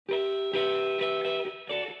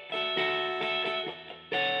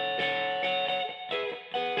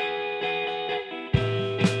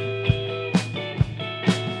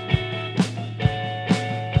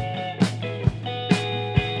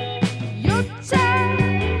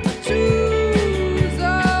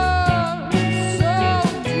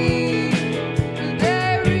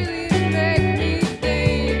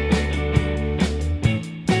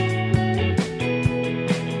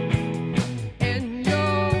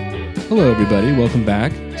Hello, everybody. Welcome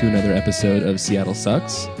back to another episode of Seattle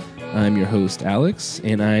Sucks. I'm your host, Alex,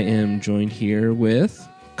 and I am joined here with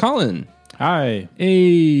Colin. Hi.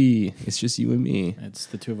 Hey, it's just you and me. It's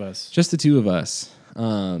the two of us. Just the two of us.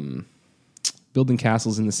 Building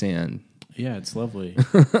castles in the sand. Yeah, it's lovely.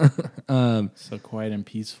 So quiet and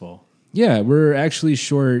peaceful. Yeah, we're actually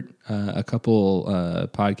short a couple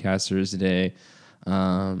podcasters today.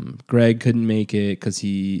 Greg couldn't make it because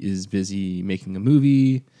he is busy making a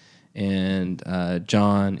movie, and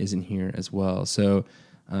John isn't here as well. So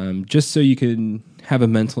just so you can have a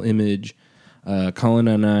mental image, Colin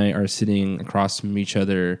and I are sitting across from each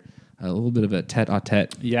other, a little bit of a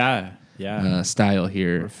tete-a-tete Yeah. style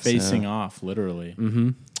here. We're facing off, literally.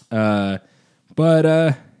 But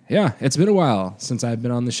yeah, it's been a while since I've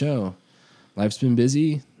been on the show. Life's been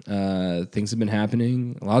busy. Things have been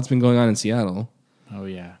happening. A lot's been going on in Seattle. Oh,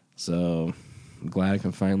 yeah. So I'm glad I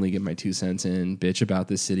can finally get my 2 cents in, bitch about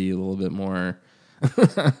this city a little bit more.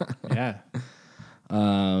 Yeah.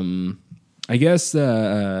 I guess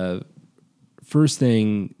the first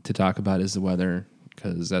thing to talk about is the weather,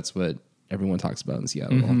 because that's what everyone talks about in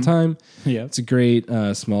Seattle all the time. Yeah. It's a great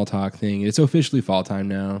small talk thing. It's officially fall time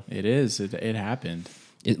now. It is. It happened.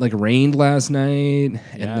 It like rained last night,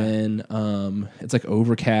 Yeah. and then it's like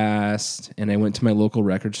overcast. And I went to my local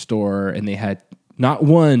record store, and they had not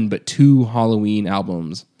one but 2 Halloween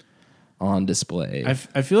albums on display. I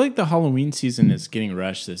feel like the Halloween season is getting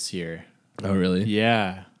rushed this year. Oh, really?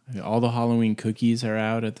 Yeah. All the Halloween cookies are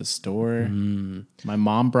out at the store. My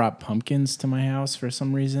mom brought pumpkins to my house for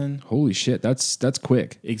some reason. Holy shit, that's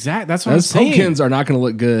quick. Exact. That's what I'm Those saying. pumpkins are not going to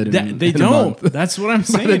look good. They in a don't. month. That's what I'm By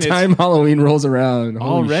saying. the time Halloween rolls around,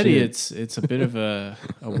 holy Already, shit. it's a bit of a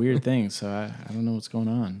weird thing. So I don't know what's going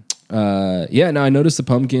on. Yeah, no, I noticed the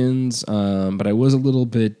pumpkins, but I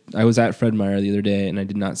was at Fred Meyer the other day, and I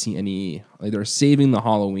did not see any. Like, they're saving the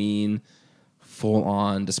Halloween full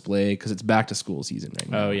on display because it's back to school season right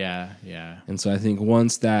now. Oh yeah. And so I think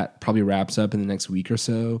once that probably wraps up in the next week or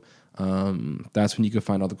so, that's when you can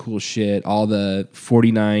find all the cool shit, all the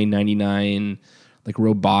 $49.99 like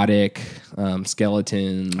robotic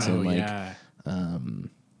skeletons and like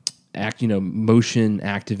motion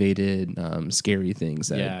activated scary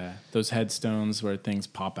things. Those headstones where things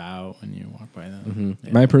pop out when you walk by them.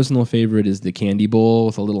 Yeah. My personal favorite is the candy bowl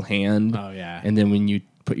with a little hand. Oh yeah. And then when you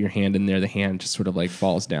put your hand in there, the hand just sort of like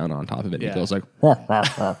falls down on top of it. And Yeah. it goes like,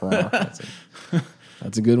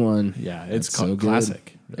 that's a good one. Yeah, it's That's so good.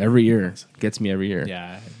 classic. Every year. Gets me every year.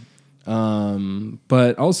 Yeah.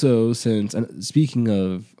 But also, since speaking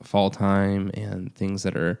of fall time and things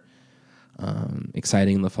that are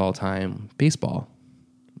exciting in the fall time, baseball,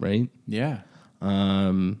 right? Yeah.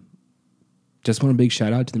 Just want a big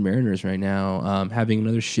shout out to the Mariners right now, having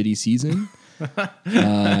another shitty season.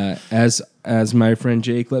 As my friend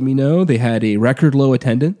Jake let me know, they had a record low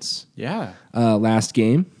attendance Yeah. last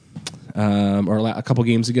game, a couple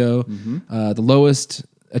games ago. The lowest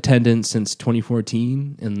attendance since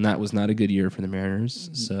 2014, and that was not a good year for the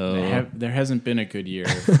Mariners. So There hasn't been a good year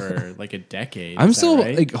for like a decade. I'm Is that still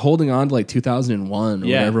right? like holding on to like 2001 or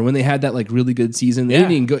Yeah. whatever when they had that like really good season. They Yeah.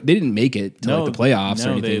 They didn't make it to like the playoffs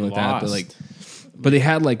or anything like that. But they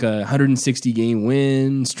had like a 160 game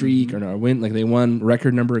win streak they won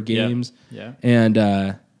record number of games. Yeah. And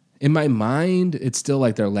in my mind, it's still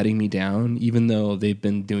like they're letting me down, even though they've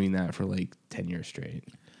been doing that for like 10 years straight.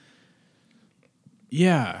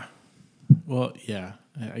 Yeah. Well, yeah.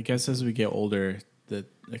 I guess as we get older, the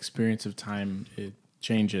experience of time, it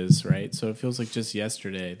changes, right? So it feels like just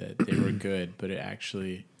yesterday that they were good, but it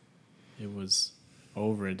was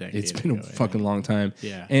over a decade It's been ago, a fucking long time.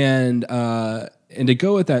 Yeah. And to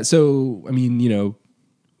go with that, so I mean,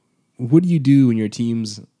 what do you do when your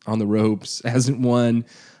team's on the ropes, hasn't won,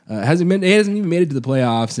 hasn't even made it to the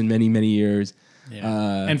playoffs in many, many years?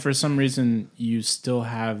 Yeah. And for some reason, you still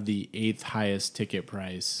have the 8th highest ticket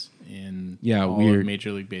price in all weird. of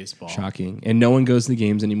Major League Baseball. Shocking. And no one goes to the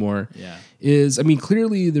games anymore. Yeah.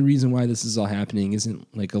 Clearly the reason why this is all happening isn't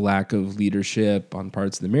like a lack of leadership on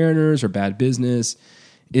parts of the Mariners or bad business.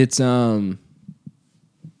 It's they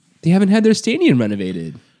haven't had their stadium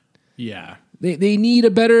renovated. Yeah. They need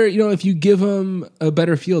a better, if you give them a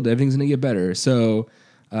better field, everything's going to get better. So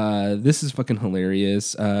this is fucking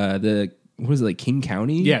hilarious. King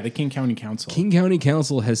County? Yeah, the King County Council. King County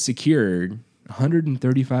Council has secured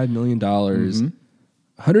 $135 million.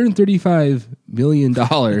 $135 million.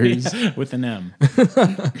 With an M.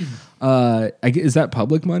 Is that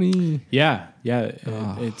public money? Yeah.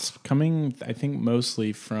 It's coming, I think,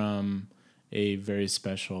 mostly from a very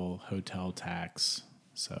special hotel tax.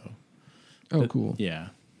 So, Oh, cool. yeah.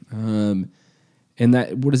 And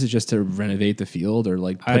that, what is it, just to renovate the field or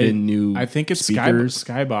like put in new I think it's speakers?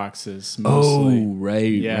 skyboxes mostly. Oh,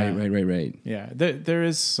 right, Yeah. right. Yeah, there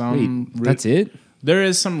is some. Wait, that's it? There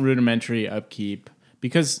is some rudimentary upkeep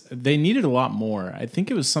because they needed a lot more. I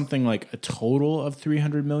think it was something like a total of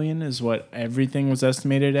 300 million is what everything was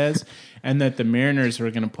estimated as, and that the Mariners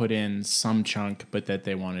were going to put in some chunk, but that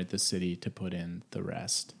they wanted the city to put in the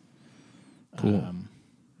rest. Cool.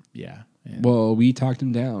 Yeah. And Well, we talked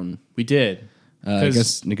him down. we did. I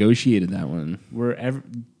guess negotiated that one.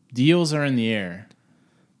 Deals are in the air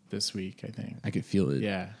this week, I think. I could feel it.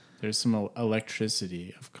 Yeah. There's some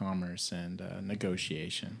electricity of commerce and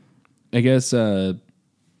negotiation. I guess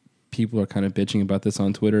people are kind of bitching about this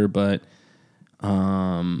on Twitter, but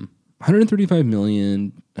 135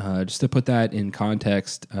 million, just to put that in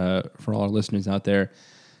context for all our listeners out there,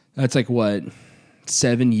 that's like what,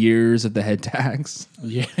 7 years of the head tax?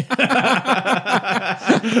 Yeah.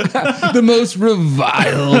 The most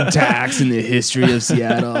reviled tax in the history of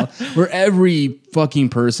Seattle, where every fucking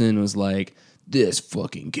person was like, this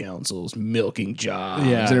fucking council's milking jobs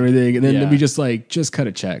and everything. And then we just cut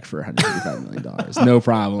a check for $135 million. No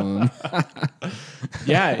problem.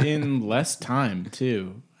 Yeah, in less time,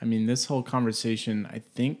 too. I mean, this whole conversation, I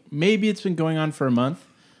think maybe it's been going on for a month,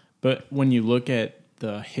 but when you look at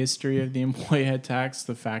the history of the employee head tax,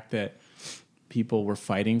 the fact that people were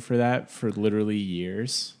fighting for that for literally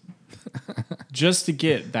years just to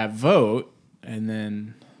get that vote and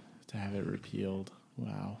then to have it repealed.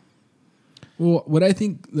 Wow. Well, what I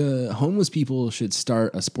think the homeless people should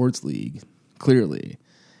start a sports league, clearly.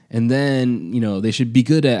 And then, they should be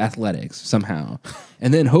good at athletics somehow.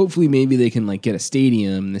 And then hopefully maybe they can like get a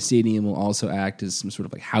stadium. And the stadium will also act as some sort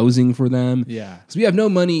of like housing for them. Yeah. Because we have no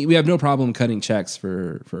money. We have no problem cutting checks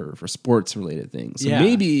for sports related things. So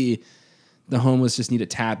maybe the homeless just need a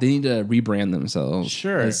tap. They need to rebrand themselves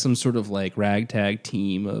as some sort of like ragtag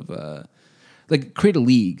team of like create a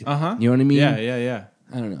league. Uh-huh. You know what I mean? Yeah.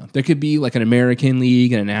 I don't know. There could be like an American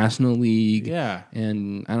league and a national league. Yeah.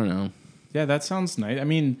 And I don't know. Yeah, that sounds nice. I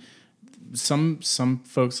mean, some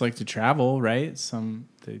folks like to travel, right?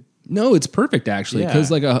 No, it's perfect actually, because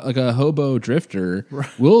like a hobo drifter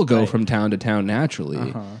will go from town to town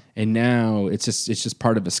naturally, and now it's just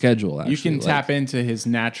part of a schedule. Actually, you can tap into his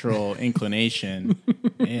natural inclination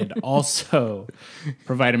and also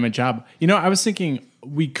provide him a job. I was thinking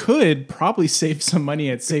we could probably save some money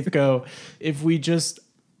at Safeco if we just,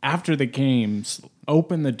 after the games,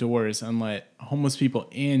 open the doors and let homeless people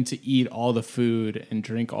in to eat all the food and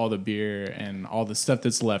drink all the beer and all the stuff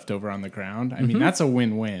that's left over on the ground. I mean, that's a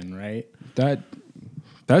win-win, right?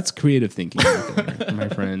 That's creative thinking right there, my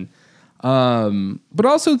friend. But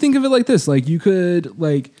also think of it like this. Like you could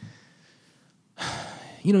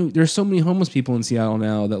there's so many homeless people in Seattle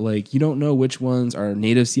now that like you don't know which ones are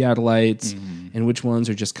native Seattleites and which ones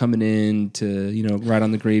are just coming in to, ride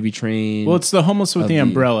on the gravy train. Well, it's the homeless with the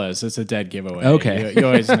umbrellas. It's a dead giveaway. Okay. You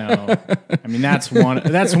always know. I mean, that's one of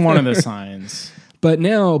the signs. But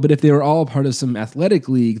if they were all part of some athletic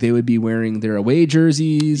league, they would be wearing their away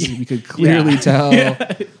jerseys. We could clearly tell,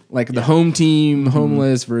 the home team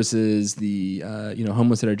homeless versus the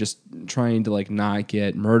homeless that are just trying to like not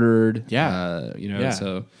get murdered.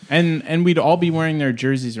 So and we'd all be wearing their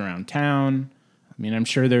jerseys around town. I mean, I'm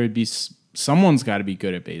sure there would be someone's got to be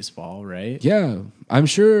good at baseball, right? Yeah, I'm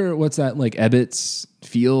sure. What's that, like Ebbett's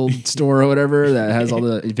Field store or whatever that has all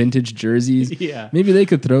the vintage jerseys? Yeah, maybe they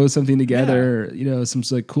could throw something together. Some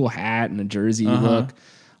like cool hat and a jersey look.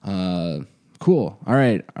 Cool. All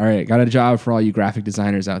right. Got a job for all you graphic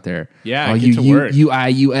designers out there. Yeah, all get to work.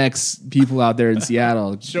 UI UX people out there in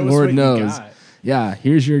Seattle. Lord knows. Yeah,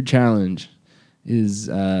 here's your challenge: is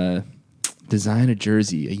design a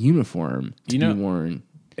jersey, a uniform to be worn.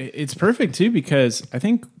 It's perfect too because I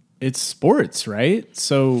think it's sports, right?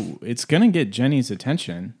 So it's gonna get Jenny's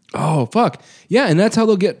attention. Oh fuck yeah! And that's how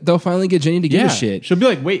they'll finally get Jenny to give a shit. She'll be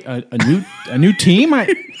like, "Wait, a new team? I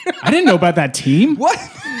didn't know about that team. What?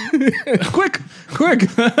 quick!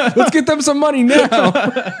 Let's get them some money now.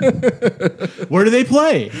 Where do they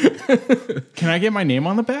play? Can I get my name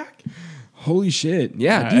on the back? Holy shit!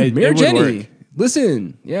 Yeah, dude, Mayor Jenny.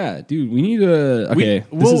 Listen, yeah, dude, we need a... Okay,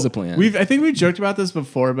 this is a plan. I think we've joked about this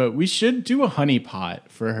before, but we should do a honeypot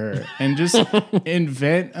for her and just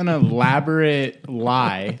invent an elaborate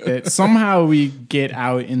lie that somehow we get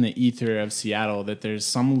out in the ether of Seattle that there's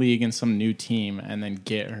some league and some new team and then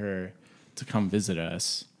get her to come visit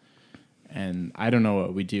us. And I don't know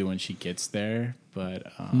what we do when she gets there, but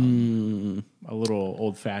a little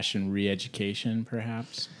old-fashioned re-education,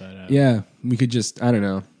 perhaps. But yeah, we could just... I don't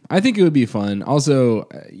know. I think it would be fun. Also,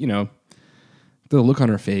 The look on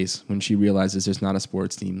her face when she realizes there's not a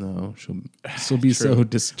sports team, though, she'll be so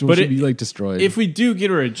she'll be like destroyed. If we do get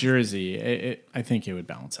her a jersey, I think it would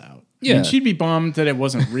balance out. Yeah. I mean, she'd be bummed that it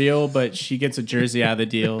wasn't real, but she gets a jersey out of the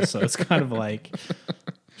deal, so it's kind of like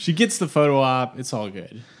she gets the photo op. It's all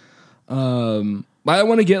good. I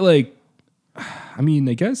want to get like, I mean,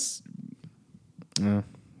 I guess,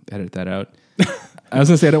 edit that out. I was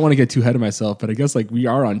gonna say I don't want to get too ahead of myself, but I guess like we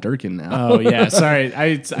are on Durkin now. Oh yeah, sorry,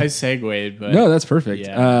 I segued, but No, that's perfect.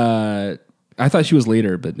 Yeah. I thought she was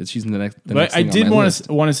later, but she's in the next. But I did want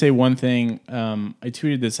to say one thing. I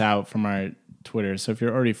tweeted this out from our Twitter, so if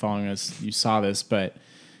you're already following us, you saw this. But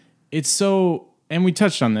it's so, and we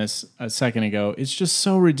touched on this a second ago. It's just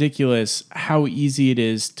so ridiculous how easy it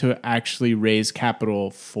is to actually raise capital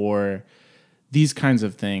for these kinds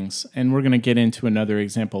of things. And we're going to get into another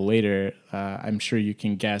example later. I'm sure you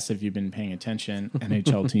can guess if you've been paying attention,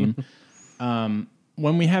 NHL team.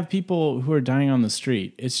 When we have people who are dying on the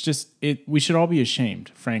street, it's just we should all be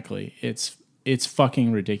ashamed, frankly. It's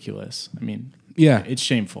fucking ridiculous. I mean, yeah, it's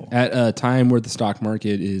shameful. At a time where the stock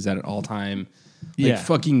market is at an all-time, Yeah.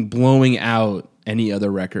 fucking blowing out any other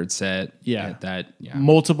record set. Yeah. At that, yeah.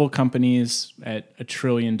 Multiple companies at $1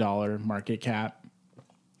 trillion market cap.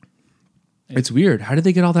 It's weird. How did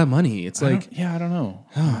they get all that money? It's like, I don't know.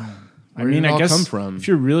 where did it all come from? If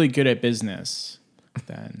you're really good at business,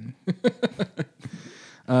 then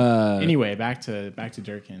anyway, back to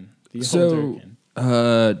Durkin. The whole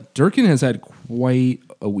Durkin. Durkin has had quite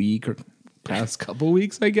a week or past couple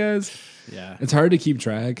weeks, I guess. Yeah, It's hard to keep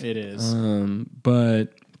track. it is.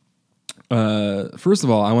 But first of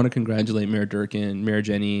all, I want to congratulate Mayor Durkin, Mayor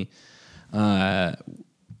Jenny,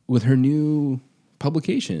 with her new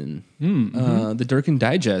publication. The Durkin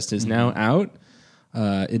Digest is now out.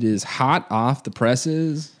 It is hot off the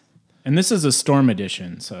presses. And this is a storm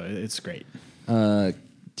edition, so it's great.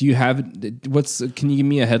 Do you have can you give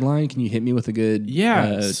me a headline? Can you hit me with a good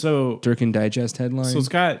So Durkin Digest headline? So it's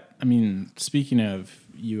got, I mean, speaking of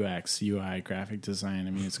UX, UI, graphic design,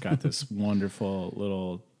 I mean, it's got this wonderful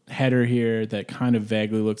little header here that kind of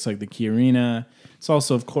vaguely looks like the Key Arena. It's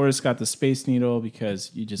also, of course, got the Space Needle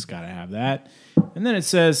because you just got to have that. And then it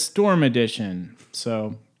says Storm Edition.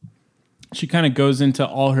 So she kind of goes into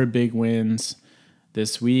all her big wins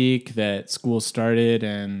this week, that school started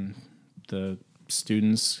and the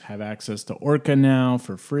students have access to Orca now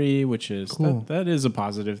for free, which is cool. that is a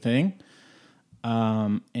positive thing.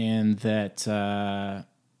 And that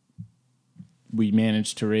we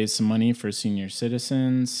managed to raise some money for senior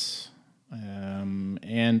citizens.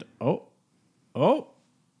 And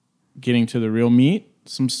getting to the real meat,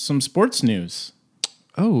 some sports news.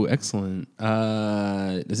 Oh, excellent.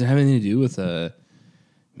 Does it have anything to do with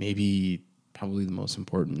maybe probably the most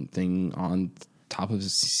important thing on top of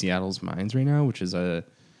Seattle's minds right now, which is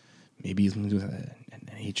maybe something to do with an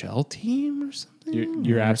NHL team or something?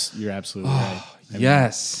 You're absolutely right.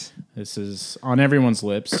 Yes. This is on everyone's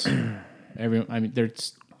lips. They're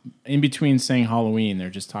in between saying Halloween, they're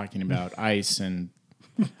just talking about ice and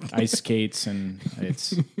ice skates, and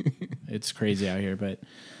it's crazy out here. But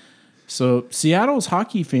so Seattle's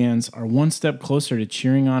hockey fans are one step closer to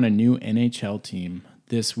cheering on a new NHL team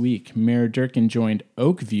this week. Mayor Durkin joined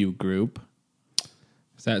Oakview Group.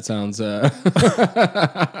 That sounds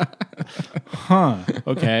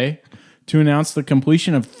okay. To announce the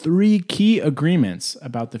completion of 3 key agreements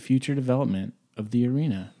about the future development of the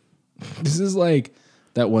arena. This is like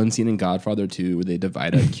that one scene in Godfather 2 where they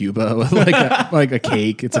divide up Cuba with like a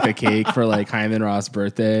cake. It's like a cake for like Hyman Roth's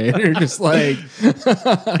birthday. And you're just like,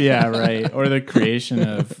 yeah, right. Or the creation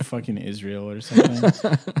of fucking Israel or something.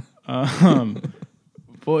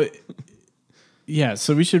 But yeah,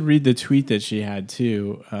 so we should read the tweet that she had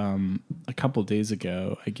too, a couple days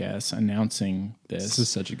ago, I guess, announcing this. This is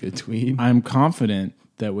such a good tweet. I'm confident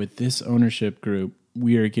that with this ownership group,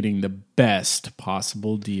 we are getting the best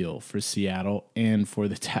possible deal for Seattle and for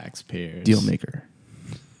the taxpayers. Deal maker.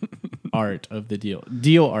 Art of the deal.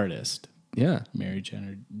 Deal artist. Yeah. Mary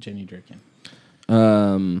Jenny Durkin.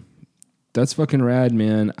 That's fucking rad,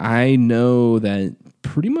 man. I know that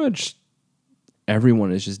pretty much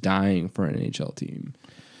everyone is just dying for an NHL team.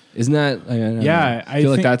 Isn't that? I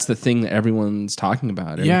feel like that's the thing that everyone's talking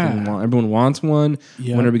about. Everyone wants one.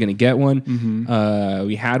 Yeah. When are we going to get one? Mm-hmm.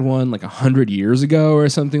 We had one like 100 years ago or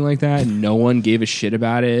something like that, and no one gave a shit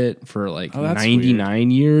about it for like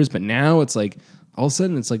 99 years. But now it's like all of a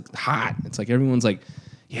sudden it's like hot. It's like everyone's like,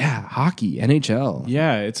 yeah, hockey, NHL.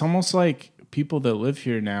 Yeah, it's almost like people that live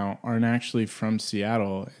here now aren't actually from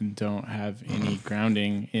Seattle and don't have any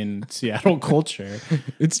grounding in Seattle culture.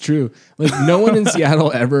 It's true. Like no one in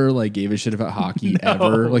Seattle ever like gave a shit about hockey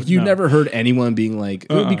ever. Like you never heard anyone being like,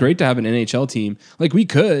 it would be great to have an NHL team. Like we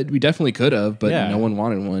definitely could have, but no one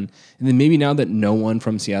wanted one. And then maybe now that no one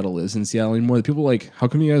from Seattle lives in Seattle anymore, the people are like, how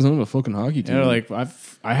come you guys don't have a fucking hockey team? They're like,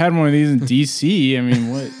 I had one of these in DC. I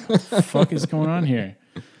mean, what the fuck is going on here?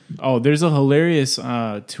 Oh, there's a hilarious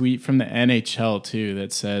tweet from the NHL, too,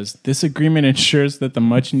 that says, this agreement ensures that the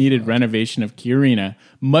much-needed renovation of Key Arena,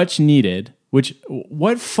 much needed,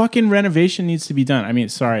 what fucking renovation needs to be done? I mean,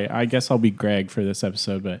 sorry, I guess I'll be Greg for this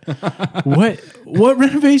episode, but what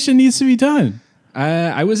renovation needs to be done?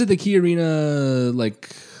 I was at the Key Arena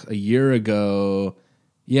like a year ago.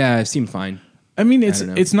 Yeah, it seemed fine. I mean,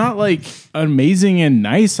 it's not like amazing and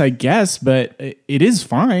nice, I guess, but it is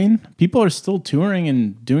fine. People are still touring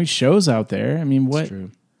and doing shows out there. I mean, what? True.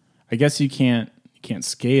 I guess you can't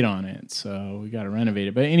skate on it, so we got to renovate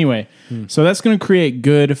it. But anyway, so that's going to create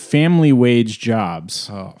good family wage jobs.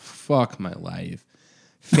 Oh, fuck my life.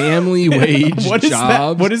 Family wage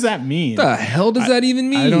jobs? What does that mean? What the hell does that even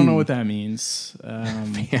mean? I don't know what that means.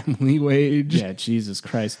 Family wage? Yeah, Jesus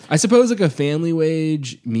Christ. I suppose like a family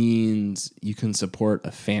wage means you can support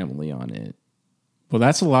a family on it. Well,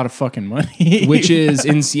 that's a lot of fucking money. Which is,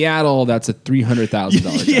 in Seattle, that's a $300,000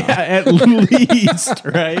 job. Yeah, at least,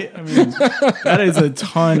 right? I mean, that is a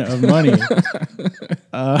ton of money.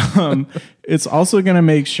 It's also going to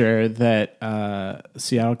make sure that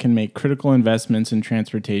Seattle can make critical investments in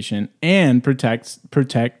transportation and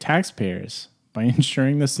protect taxpayers by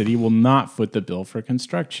ensuring the city will not foot the bill for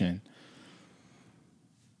construction.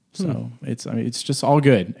 So it's just all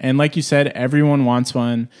good. And like you said, everyone wants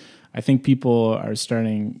one. I think people are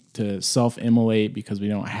starting to self-immolate because we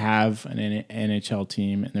don't have an NHL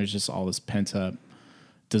team, and there's just all this pent-up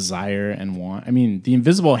desire and want. I mean, the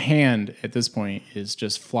invisible hand at this point is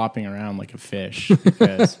just flopping around like a fish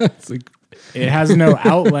because it has no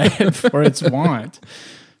outlet for its want.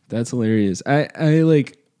 That's hilarious. I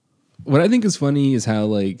like, what I think is funny is how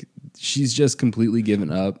like she's just completely given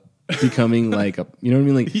up becoming like a, you know what I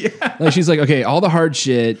mean? Like, like she's like, okay, all the hard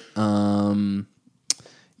shit,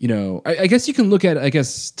 you know, I guess you can look at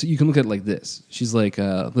it like this. She's like,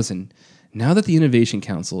 listen, now that the Innovation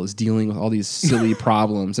Council is dealing with all these silly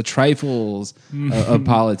problems, the trifles of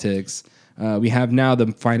politics, we have now the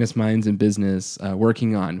finest minds in business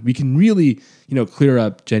working on. We can really, you know, clear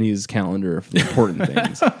up Jenny's calendar for the important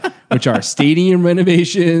things, which are stadium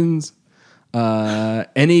renovations,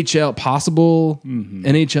 NHL possible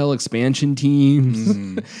NHL expansion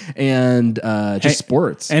teams, and just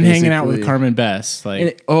sports, and basically. Hanging out with Carmen Bess,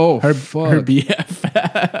 like her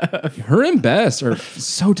BFF. Her and Bess are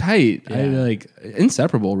so tight. Yeah. I like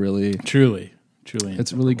inseparable, really. Truly it's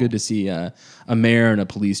inseparable. really good to see a mayor and a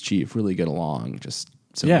police chief really get along just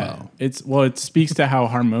so well. It speaks to how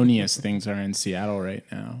harmonious things are in Seattle right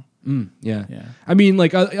now. Yeah. I mean,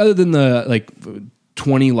 like other than the like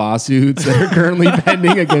 20 lawsuits that are currently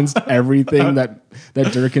pending against everything that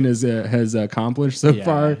Durkin has accomplished so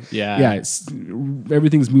far. Yeah,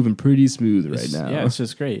 everything's moving pretty smooth right now. Yeah, it's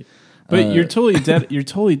just great. But you're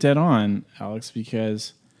totally dead on, Alex,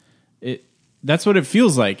 because that's what it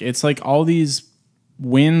feels like. It's like all these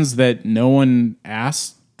wins that no one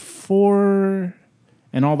asked for,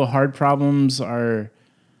 and all the hard problems are.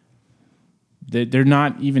 They're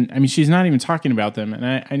not even. I mean, she's not even talking about them,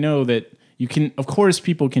 and I know that. You can, of course,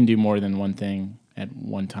 people can do more than one thing at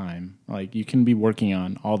one time. Like you can be working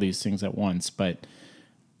on all these things at once, but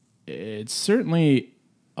it's certainly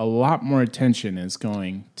a lot more attention is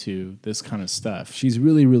going to this kind of stuff. She's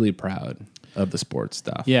really, really proud of the sports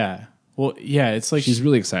stuff. Yeah. Well, yeah, it's like she's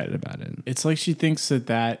really excited about it. It's like she thinks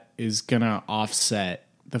that is going to offset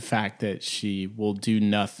the fact that she will do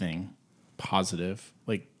nothing positive,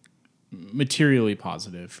 like materially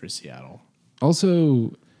positive for Seattle.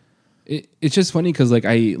 Also, it's just funny because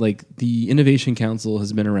the Innovation Council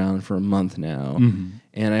has been around for a month now,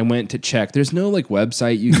 and I went to check. There's no like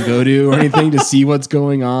website you can go to or anything to see what's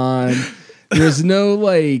going on. There's no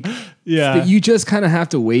like, you just kind of have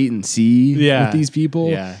to wait and see with these people.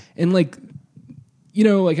 Yeah. And like, you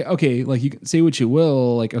know, like, okay, like you can say what you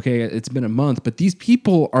will, like, okay, it's been a month, but these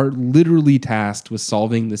people are literally tasked with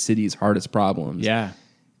solving the city's hardest problems. Yeah.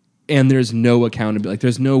 And there's no accountability. Like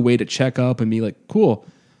there's no way to check up and be like, cool.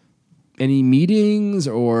 Any meetings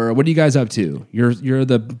or what are you guys up to? You're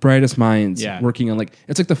the brightest minds working on like,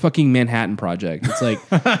 it's like the fucking Manhattan Project. It's like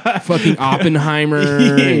fucking Oppenheimer,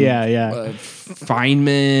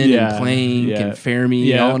 Feynman and Planck and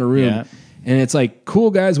Fermi all in a room. Yeah. And it's like,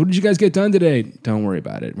 cool guys, what did you guys get done today? Don't worry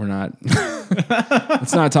about it. We're not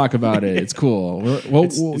Let's not talk about it. It's cool.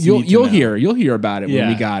 It's You'll hear about it when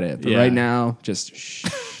we Yeah. got it. But Yeah. right now, just shh,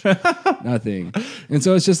 nothing. And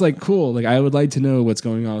so it's just like cool. Like I would like to know what's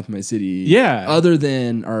going on with my city. Yeah. Other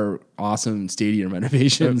than our awesome stadium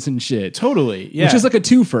renovations and shit. Totally. Yeah. Which is like a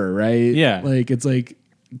twofer, right? Yeah. Like it's like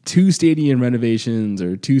 2 stadium renovations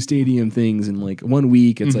or 2 stadium things in like 1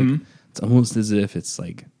 week. It's like it's almost as if it's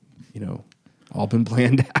like, all been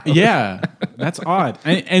planned out. Yeah, that's odd.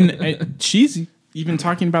 And she's even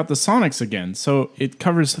talking about the Sonics again. So it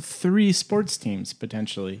covers 3 sports teams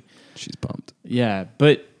potentially. She's pumped. Yeah,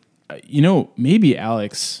 but maybe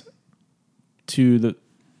Alex, to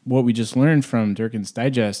what we just learned from Durkin's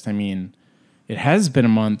Digest. I mean, it has been a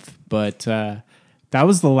month, but that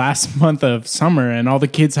was the last month of summer, and all the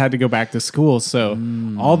kids had to go back to school. So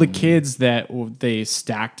all the kids that they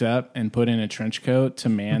stacked up and put in a trench coat to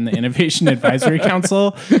man the Innovation Advisory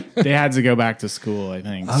Council, they had to go back to school, I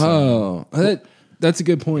think. Oh, that's a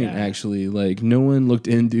good point, actually. Like, no one looked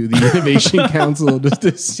into the Innovation Council just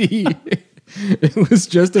to see. It was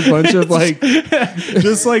just a bunch of like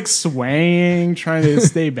just like swaying, trying to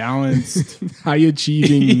stay balanced, high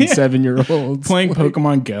achieving 7-year-olds playing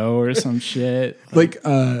Pokemon Go or some shit. Like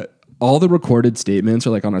all the recorded statements are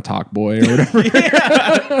like on a talk boy or whatever.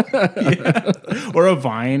 Or a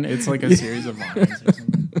Vine. It's like a series of Vines or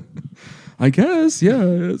something. I guess, yeah.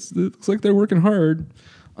 It looks like they're working hard.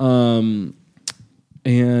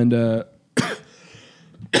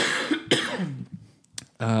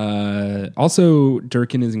 Also,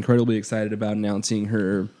 Durkin is incredibly excited about announcing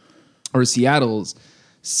Seattle's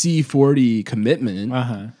C40 commitment,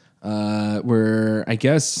 where I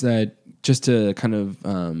guess that just to kind of,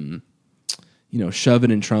 shove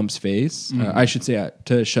it in Trump's face. I should say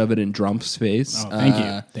to shove it in Drump's face. Oh, thank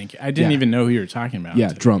you. I didn't even know who you were talking about.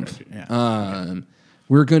 Yeah, Drump. Yeah.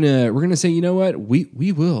 We're gonna say, you know what,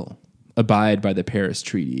 we will abide by the Paris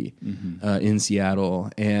Treaty in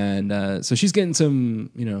Seattle, and so she's getting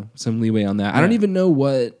some leeway on that. I don't even know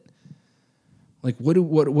what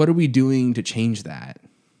are we doing to change that?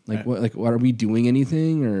 What are we doing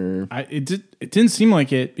anything or? It didn't seem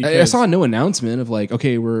like it. Because I saw no announcement of like,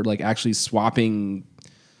 okay, we're like actually swapping,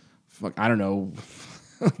 I don't know,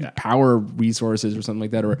 power resources or something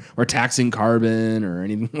like that, or taxing carbon or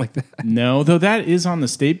anything like that. No, though that is on the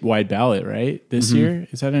statewide ballot, right? This year,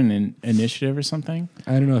 is that an initiative or something?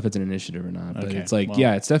 I don't know if it's an initiative or not, but Okay, it's like, well.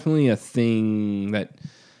 yeah, it's definitely a thing that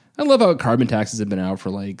I love how carbon taxes have been out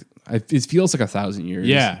for like, it feels like 1,000 years.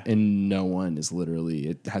 Yeah. And no one is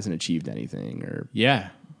it hasn't achieved anything or Yeah.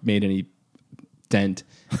 made any dent.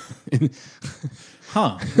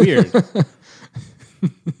 Huh. Weird.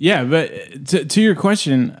 Yeah, but to your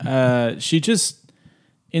question, she just,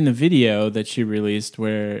 in the video that she released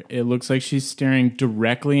where it looks like she's staring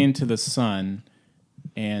directly into the sun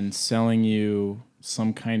and selling you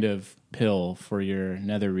some kind of pill for your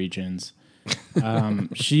nether regions,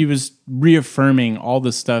 she was reaffirming all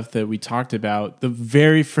the stuff that we talked about the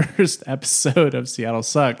very first episode of Seattle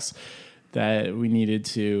Sucks, that we needed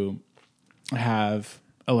to have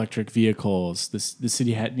electric vehicles. The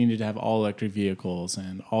city needed to have all electric vehicles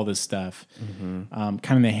and all this stuff. Kind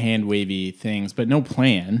of the hand wavy things, but no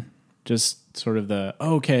plan. Just sort of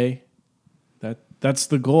okay, that's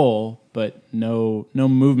the goal, but no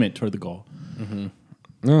movement toward the goal.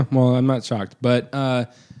 No, well, I'm not shocked. But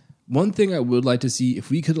one thing I would like to see, if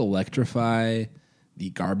we could electrify the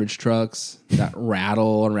garbage trucks that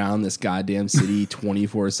rattle around this goddamn city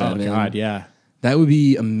 24/7. Oh God, yeah. That would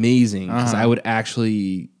be amazing because I would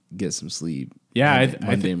actually get some sleep. Yeah,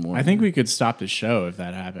 Monday morning. I think we could stop the show if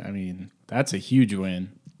that happened. I mean, that's a huge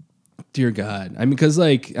win. Dear God. I mean, because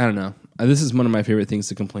I don't know. This is one of my favorite things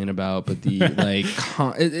to complain about, but the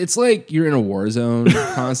it's like you're in a war zone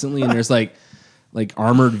constantly, and there's like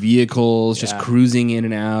armored vehicles just cruising in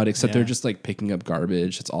and out, except they're just like picking up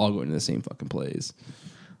garbage. It's all going to the same fucking place.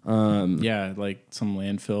 Yeah, like some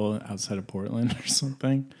landfill outside of Portland or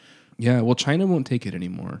something. Yeah, well, China won't take it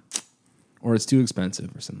anymore, or it's too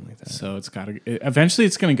expensive or something like that. So eventually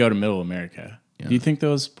it's going to go to Middle America. Yeah. Do you think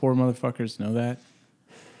those poor motherfuckers know that?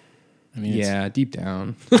 I mean, yeah, deep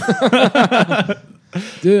down.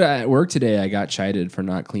 Dude, at work today, I got chided for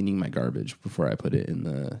not cleaning my garbage before I put it in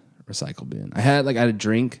the recycle bin. I had a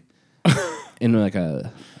drink in I don't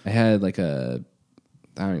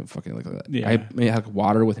even fucking look like that. Yeah. I had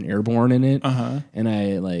water with an airborne in it, and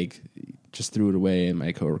I just threw it away. And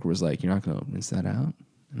my coworker was like, "You're not gonna rinse that out?"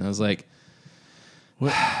 And I was like,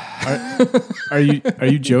 what? Are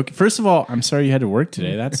you joking? First of all, I'm sorry you had to work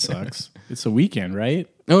today. That sucks. It's a weekend, right?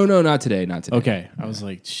 "Oh no, not today, not today." Okay, I was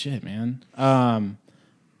like, shit, man.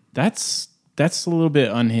 That's a little bit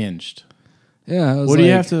unhinged. Yeah. I was What do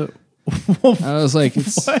you have to? I was like,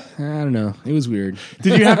 I don't know. It was weird.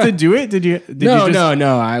 Did you have to do it?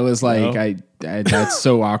 No. I was like, No? I that's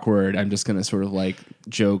so awkward. I'm just gonna sort of like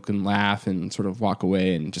joke and laugh and sort of walk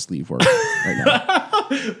away and just leave work right now.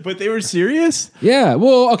 But they were serious? Yeah.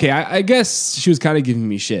 Well, okay. I guess she was kind of giving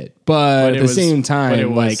me shit, but at the same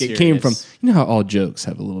time, like it came from, you know how all jokes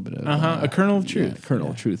have a little bit of a kernel of truth, a kernel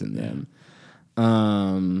of truth in them.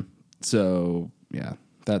 So yeah,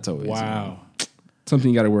 that's always something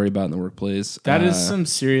you got to worry about in the workplace. That is some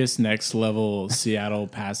serious next level Seattle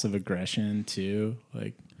passive aggression too,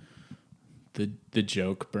 like the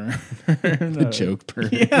joke burn. The joke burn.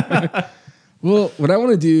 Yeah. Well, what I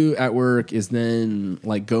want to do at work is then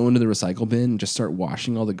like go into the recycle bin and just start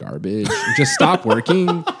washing all the garbage and just stop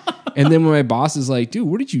working. And then when my boss is like, dude,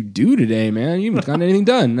 what did you do today, man? You haven't gotten anything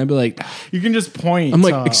done. And I'd be like, you can just point. I'm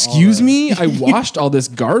like, excuse me? I washed all this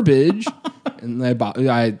garbage.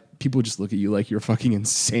 And people just look at you like you're fucking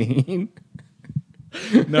insane.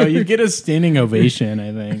 No, you get a standing ovation,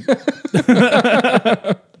 I think.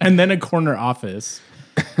 And then a corner office.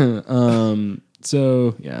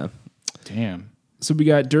 So, yeah. Damn. So we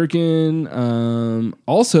got Durkin.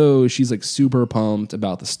 Also, she's like super pumped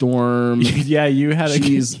about the storm. Yeah,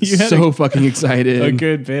 she's so fucking excited. A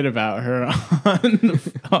good bit about her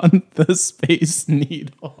on the Space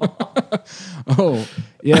Needle. Oh,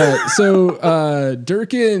 yeah. So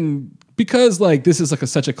Durkin, because like this is like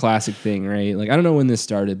such a classic thing, right? Like I don't know when this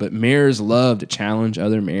started, but mayors love to challenge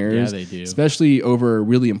other mayors. Yeah, they do. Especially over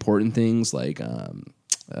really important things like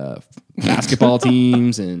basketball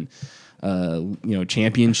teams and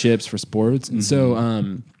championships for sports. And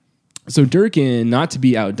so Durkin, not to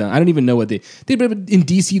be outdone, I don't even know what they in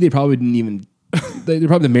DC, they probably didn't even, they're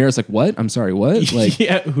probably the mayor's like, what? I'm sorry, what? Like,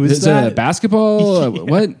 yeah, who's that? Basketball?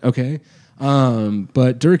 What? Okay.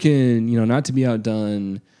 But Durkin, not to be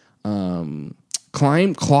outdone,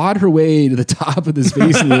 clawed her way to the top of the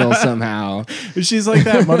Space Needle somehow. She's like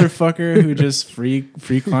that motherfucker who just free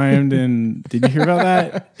climbed, and did you hear about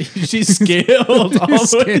that? She scaled all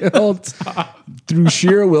the way to the top through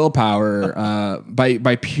sheer willpower,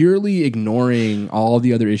 by purely ignoring all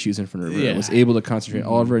the other issues in front of her. Yeah. Was able to concentrate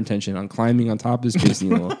all of her attention on climbing on top of the Space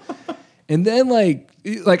Needle. And then like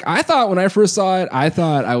I thought when I first saw it, I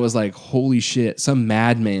thought I was like, holy shit, some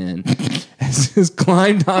madman has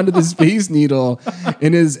climbed onto the Space Needle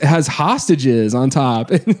and has hostages on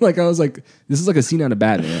top. And like I was like, this is like a scene out of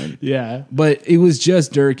Batman. Yeah. But it was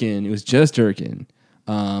just Durkin. It was just Durkin.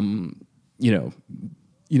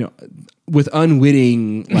 With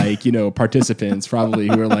unwitting participants probably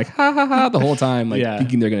who were like, ha ha ha the whole time,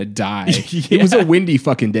 thinking they're gonna die. Yeah. It was a windy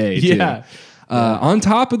fucking day too. Yeah. On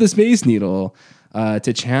top of the Space Needle,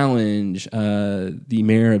 to challenge the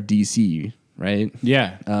mayor of DC, right?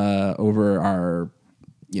 Yeah. Over our,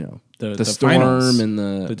 the storm finals. and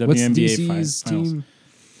the WNBA what's DC's team?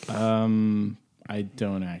 I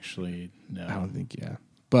don't actually know. I don't think, yeah.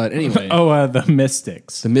 But anyway. The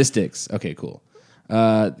Mystics. The Mystics. Okay, cool.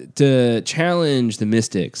 To challenge the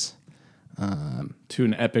Mystics. To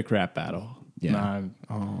an epic rap battle. Yeah.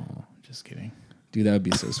 Just kidding. Dude, that would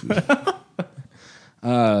be so sweet.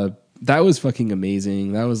 That was fucking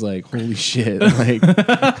amazing. That was like, holy shit. Like,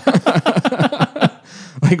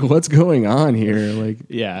 like what's going on here? Like,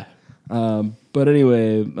 yeah. But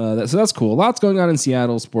anyway, so that's cool. Lots going on in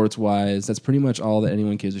Seattle sports wise. That's pretty much all that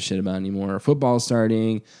anyone gives a shit about anymore. Football's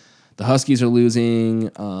starting. The Huskies are losing.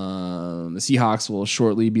 The Seahawks will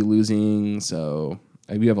shortly be losing. So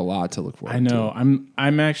we have a lot to look forward to. I know.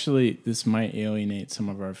 I'm actually, this might alienate some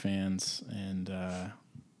of our fans, and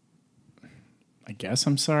I guess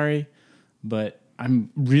I'm sorry, but I'm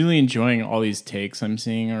really enjoying all these takes I'm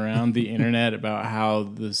seeing around the internet about how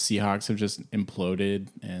the Seahawks have just imploded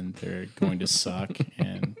and they're going to suck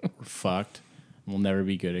and we're fucked. We'll never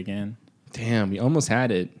be good again. Damn, we almost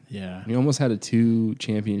had it. Yeah. We almost had a 2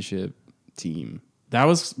 championship team. That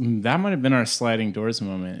might have been our sliding doors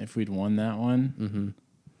moment. If we'd won that one,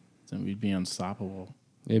 then we'd be unstoppable.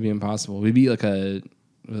 It'd be impossible. We'd be like a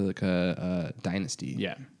dynasty.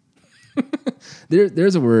 Yeah.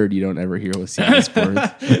 There's a word you don't ever hear with Seattle sports.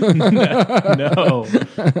 No.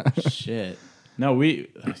 Shit. No,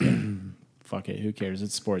 fuck it. Who cares?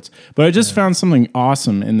 It's sports. But I just found something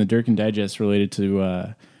awesome in the Durkin Digest related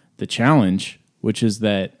to the challenge, which is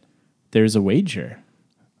that there's a wager.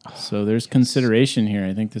 So there's consideration here.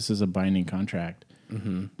 I think this is a binding contract.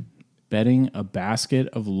 Mm-hmm. Betting a basket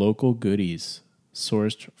of local goodies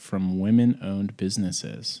sourced from women-owned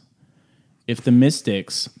businesses. If the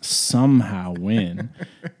Mystics somehow win,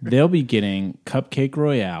 they'll be getting Cupcake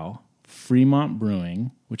Royale, Fremont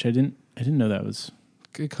Brewing, which I didn't know that was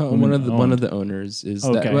One of the owners is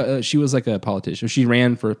that she was like a politician. She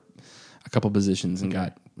ran for a couple positions and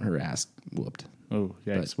got her ass whooped. Oh,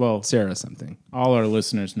 yes. But Well, Sarah something. all our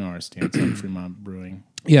listeners know our stance on Fremont Brewing.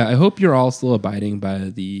 Yeah, I hope you're all still abiding by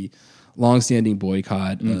the longstanding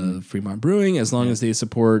boycott of Fremont Brewing as long as they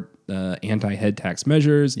support anti-head tax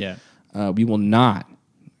measures. Yeah. We will not,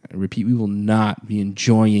 I repeat, we will not be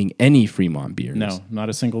enjoying any Fremont beers. No, not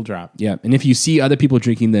a single drop. Yeah, and if you see other people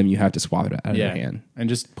drinking them, you have to swap it out of their hand. And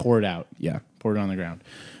just pour it out. Yeah. Pour it on the ground.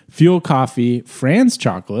 Fuel Coffee, Franz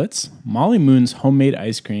Chocolates, Molly Moon's Homemade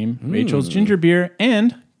Ice Cream, Rachel's Ginger Beer,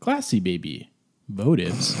 and Classy Baby.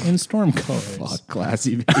 Votives in storm colors. Fuck,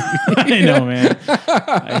 classy baby. I know, man.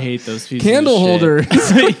 I hate those pieces Candle of shit.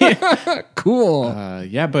 holders. Cool.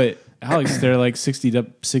 Yeah, but Alex, they're like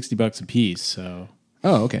 $60 a piece. So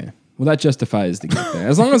Oh, okay. Well, that justifies the gift.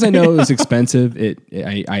 As long as I know it was expensive,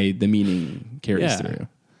 the meaning carries through.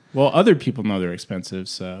 Well, other people know they're expensive,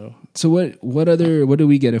 so So what do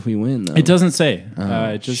we get if we win though? it doesn't say. Oh,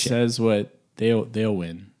 It just says what they'll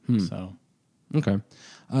win. So Okay.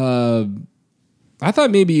 I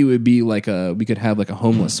thought maybe it would be like we could have like a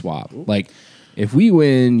homeless swap. Like if we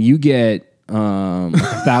win, you get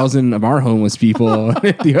 1,000 of our homeless people.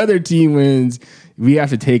 If the other team wins, we have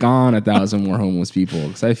to take on 1,000 more homeless people.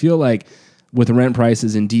 Because I feel like with rent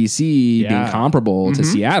prices in DC being comparable to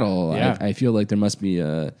Seattle, I feel like there must be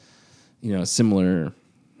a similar.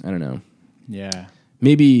 I don't know. yeah.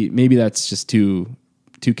 Maybe that's just too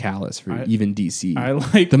callous for even DC. I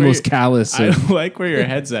like the most callous. I like where your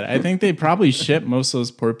head's at. I think they probably ship most of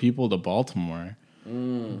those poor people to Baltimore.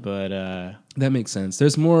 But that makes sense.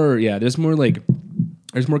 There's more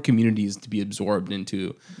communities to be absorbed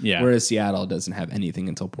into. Yeah. Whereas Seattle doesn't have anything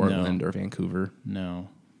until Portland or Vancouver. no.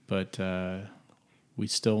 But we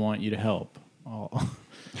still want you to help.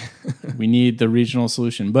 We need the regional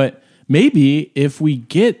solution. But maybe if we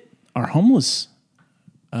get our homeless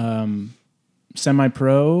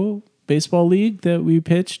semi-pro baseball league that we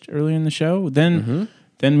pitched earlier in the show, then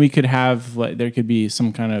we could have there could be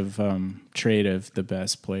some kind of trade of the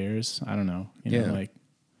best players. I don't know. You know, like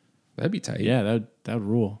that'd be tight. yeah, that would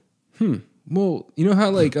rule. Well, you know how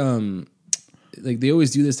like they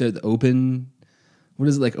always do this at the open. What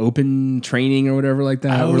is it, like open training or whatever like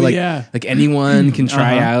that? Oh, where like yeah. like anyone can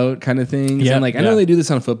try out kind of things. Yeah, And like I know they do this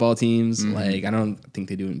on football teams. Like I don't think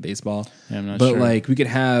they do it in baseball. Yeah, I'm not but sure. like we could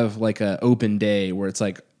have like a open day where it's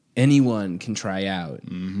like anyone can try out,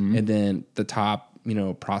 and then the top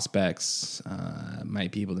prospects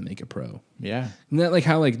might be able to make it pro. Yeah. Isn't that like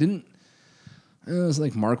how like didn't it was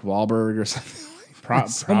like Mark Wahlberg or something?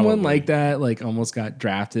 Someone probably. like that, like almost got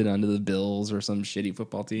drafted onto the Bills or some shitty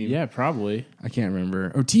football team. Yeah, probably. I can't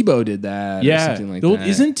remember. Or Tebow did that. Or something like that.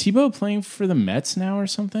 Isn't Tebow playing for the Mets now or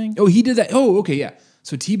something? Oh, he did that. Oh, okay, yeah.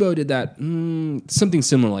 So Tebow did that. Something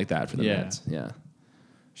similar like that for the Mets. Yeah.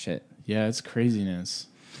 Shit. Yeah, it's craziness.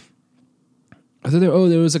 I thought there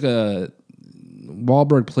was like a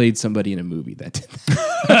Wahlberg played somebody in a movie that did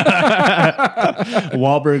that.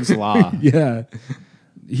 Wahlberg's Law. Yeah.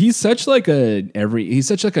 He's such like he's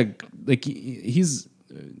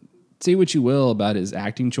say what you will about his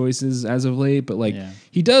acting choices as of late, but like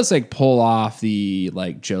he does like pull off the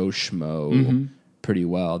like Joe Schmo pretty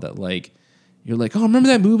well. That like you're like, oh, remember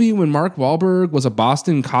that movie when Mark Wahlberg was a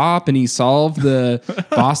Boston cop and he solved the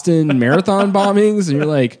Boston marathon bombings? And you're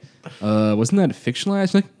like, wasn't that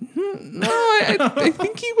fictionalized? You're like, no, I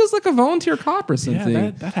think he was like a volunteer cop or something.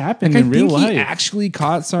 Yeah, that happened like, in real life. He actually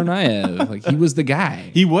caught Tsarnaev. Like he was the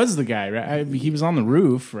guy. He was the guy, right? He was on the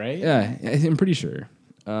roof, right? Yeah, I'm pretty sure.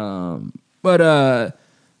 But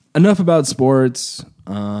enough about sports.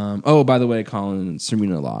 Oh, by the way, Colin,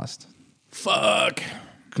 Serena lost. Fuck.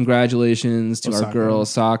 Congratulations to Osaka. our girl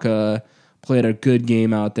Osaka. Played a good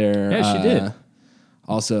game out there. Yeah, she did.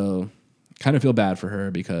 Also, kind of feel bad for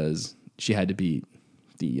her because she had to beat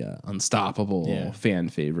the unstoppable fan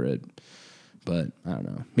favorite. But I don't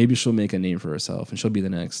know. Maybe she'll make a name for herself and she'll be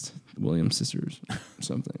the next Williams sisters or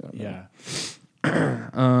something. I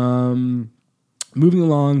don't know. Moving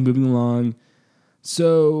along.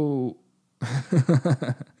 So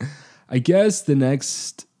I guess the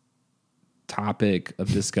next topic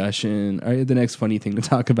of discussion, or the next funny thing to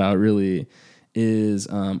talk about really is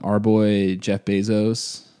our boy Jeff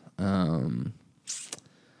Bezos.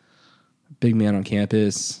 Big man on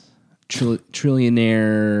campus,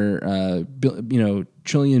 trillionaire,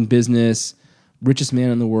 trillion business, richest man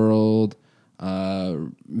in the world,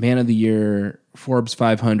 man of the year, Forbes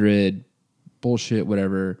 500, bullshit,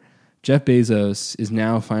 whatever. Jeff Bezos is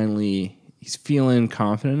now finally, he's feeling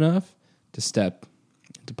confident enough to step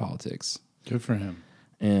into politics. Good for him.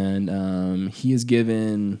 And he has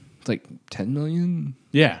given It's like 10 million.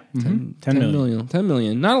 Yeah, 10 million. million. 10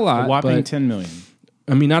 million. Not a lot. A whopping but, 10 million.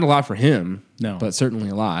 I mean, not a lot for him. No. But certainly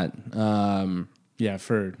a lot. Yeah,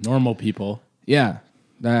 for normal people. Yeah.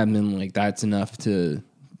 I mean, like, that's enough to,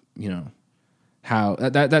 you know,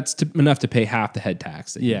 that's enough to pay half the head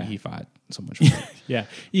tax that he fought so much for. Yeah.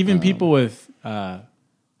 Even people with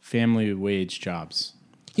family wage jobs.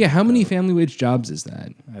 Yeah. How many family wage jobs is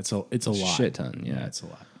that? It's a lot. Shit ton. Yeah. It's a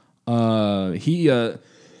lot.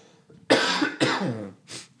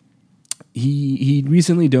 He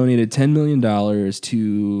recently donated $10 million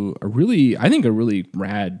to a really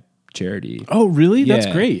rad charity. Oh, really? Yeah.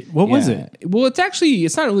 That's great. What was it? Well, it's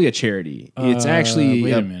not really a charity. It's actually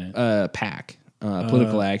wait a minute. a PAC,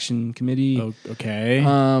 Political Action Committee. Okay.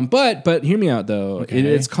 But hear me out though. Okay.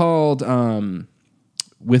 It's called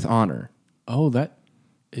With Honor. Oh,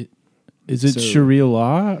 is it Sharia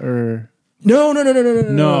law or? No.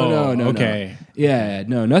 Okay. Yeah,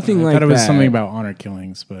 no, nothing like that. I thought it was something about honor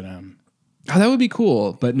killings, but Oh, that would be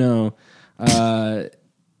cool, but no.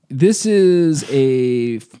 This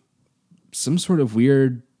is some sort of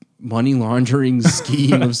weird money laundering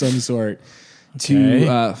scheme of some sort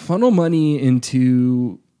to funnel money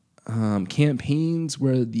into campaigns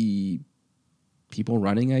where the people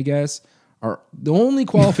running, I guess, are the only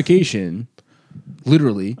qualification,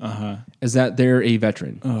 literally, is that they're a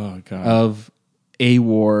veteran of a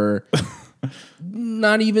war.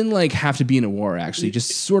 Not even like have to be in a war, actually, just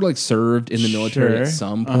sort of like served in the military at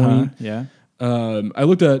some point. Yeah. I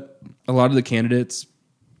looked at a lot of the candidates'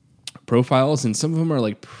 profiles, and some of them are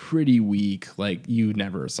like pretty weak. Like you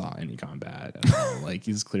never saw any combat at all. Like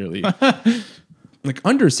he's clearly like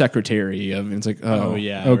undersecretary of. It's like,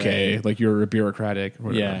 okay, right. Like you're a bureaucratic. Or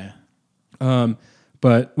whatever. Yeah.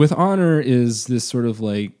 But With Honor is this sort of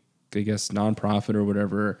like, I guess, nonprofit or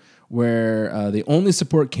whatever, where they only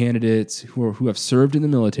support candidates who have served in the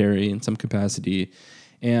military in some capacity.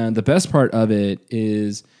 And the best part of it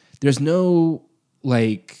is there's no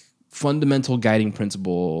like fundamental guiding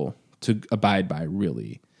principle to abide by,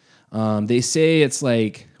 really. They say it's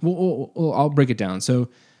like, well, I'll break it down. So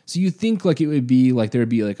you think like it would be like there would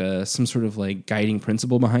be like some sort of like guiding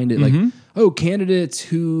principle behind it, like candidates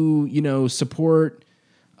who support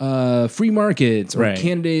free markets, or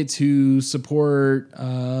candidates who support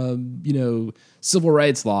civil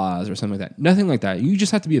rights laws or something like that. Nothing like that. You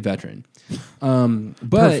just have to be a veteran.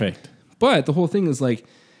 Perfect. But the whole thing is like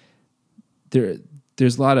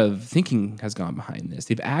there's a lot of thinking has gone behind this.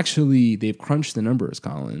 They've crunched the numbers,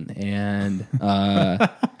 Colin, and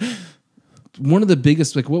one of the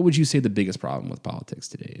biggest, like, what would you say the biggest problem with politics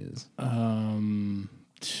today is?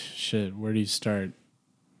 Shit, where do you start?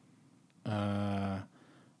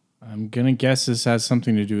 I'm gonna guess this has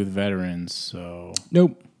something to do with veterans. So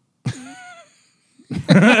nope.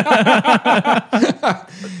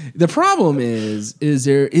 The problem is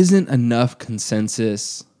there isn't enough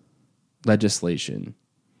consensus legislation.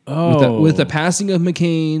 With the passing of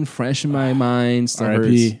McCain fresh in my mind, still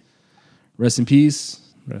hurts. Rest in peace.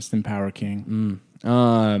 Rest in power, King.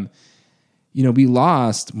 We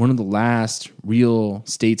lost one of the last real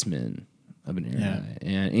statesmen of an era,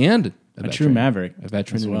 and a true maverick, a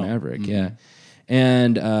veteran and a maverick, mm-hmm.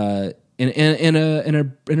 and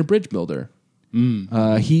a bridge builder.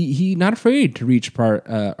 He not afraid to reach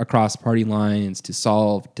across party lines to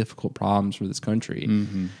solve difficult problems for this country,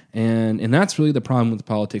 and that's really the problem with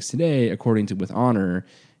politics today, according to With Honor,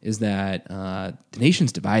 is that the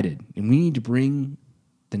nation's divided, and we need to bring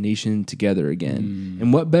the nation together again.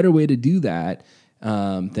 And what better way to do that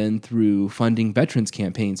than through funding veterans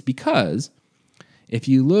campaigns? Because if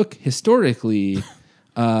you look historically,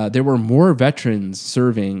 there were more veterans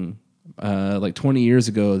serving like 20 years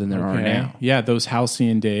ago than there are now. Yeah, those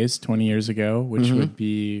halcyon days 20 years ago, which would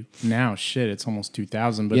be now, it's almost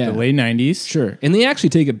 2000, but the late 90s. Sure. And they actually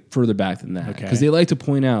take it further back than that, because they like to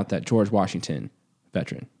point out that George Washington,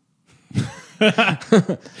 veteran.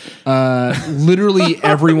 Literally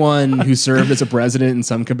everyone who served as a president in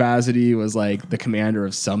some capacity was like the commander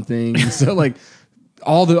of something. So like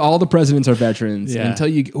all the presidents are veterans until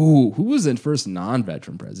who was the first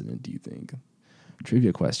non-veteran president, do you think?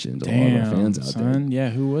 Trivia question to all of our fans out there.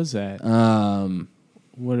 Yeah, who was that?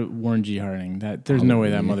 Warren G. Harding. There's no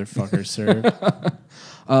way that motherfucker served.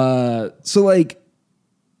 So like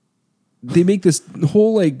they make this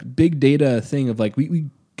whole like big data thing of like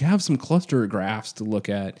we have some cluster graphs to look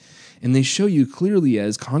at, and they show you clearly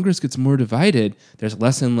as Congress gets more divided, there's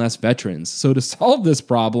less and less veterans. So to solve this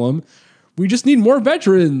problem, we just need more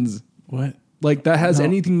veterans. What? Like that has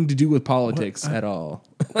anything to do with politics at all.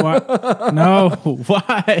 What? No,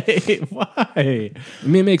 why? Why? I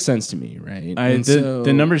mean, it makes sense to me, right?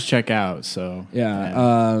 The numbers check out, so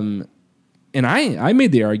yeah. And I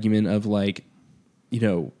made the argument of like,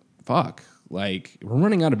 fuck, like we're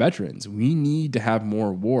running out of veterans. We need to have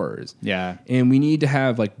more wars. Yeah, and we need to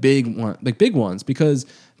have like big ones, because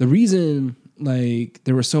the reason like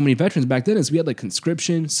there were so many veterans back then is we had like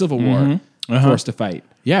conscription, Civil War, forced to fight.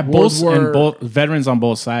 Yeah, both veterans on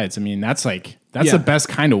both sides. I mean, that's the best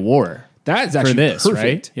kind of war. That's actually for this, perfect.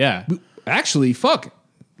 Right? Yeah. Actually, fucking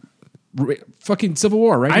Civil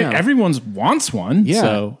War right now. Everyone wants one. Yeah.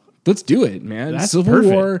 So let's do it, man. That's Civil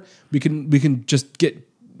perfect. War. We can just get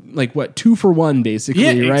like what 2 for 1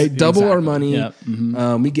 basically, right? Double our money. Yep.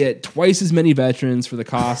 Mm-hmm. We get twice as many veterans for the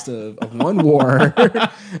cost of one war.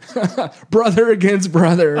 Brother against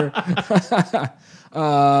brother.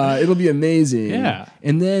 It'll be amazing. Yeah.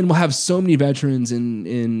 And then we'll have so many veterans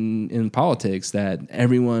in politics that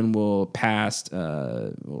everyone will pass.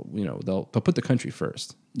 They'll put the country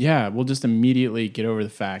first. Yeah, we'll just immediately get over the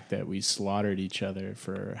fact that we slaughtered each other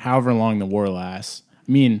for however long the war lasts.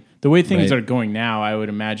 I mean, the way things are going now, I would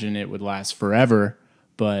imagine it would last forever.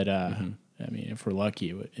 But I mean, if we're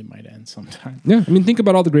lucky, it might end sometime. Yeah, I mean, think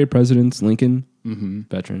about all the great presidents: Lincoln,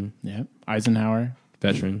 veteran. Yeah, Eisenhower,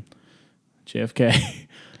 veteran. JFK.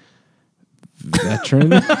 Veteran?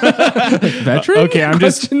 Veteran? Okay, I'm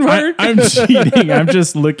cheating. I'm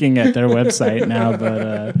just looking at their website now,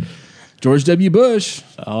 but George W. Bush.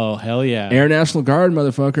 Oh, hell yeah. Air National Guard,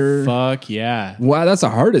 motherfucker. Fuck yeah. Wow, that's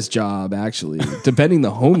the hardest job, actually. Defending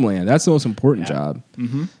the homeland. That's the most important job.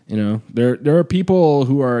 Mm-hmm. There are people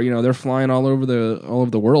who are, they're flying all over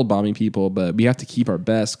the world bombing people, but we have to keep our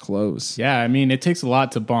best close. Yeah, I mean, it takes a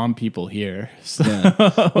lot to bomb people here. So. Yeah.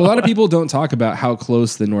 Well, a lot of people don't talk about how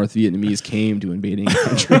close the North Vietnamese came to invading a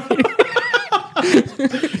country.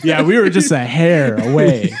 Yeah, we were just a hair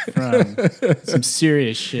away from some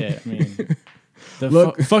serious shit. I mean,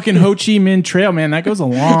 the fucking Ho Chi Minh Trail, man, that goes a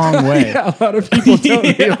long way. Yeah, a lot of people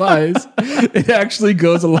don't realize it actually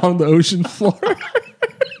goes along the ocean floor.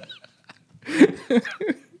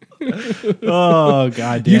 Oh,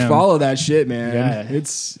 goddamn. You follow that shit, man. Yeah.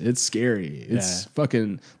 It's scary. It's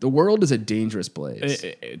fucking, the world is a dangerous place.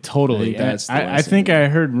 Totally. I think I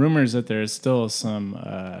heard rumors that there's still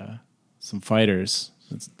some fighters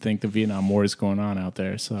that think the Vietnam War is going on out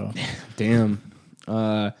there. So, damn.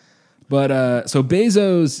 So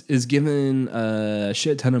Bezos is given a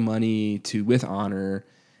shit ton of money with honor,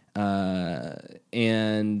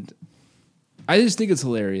 and I just think it's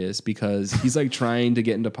hilarious because he's like trying to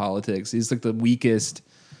get into politics. He's like the weakest,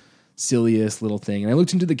 silliest little thing. And I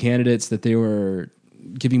looked into the candidates that they were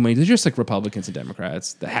giving money. They're just like Republicans and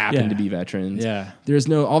Democrats that happen to be veterans. Yeah.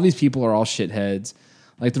 All these people are all shitheads.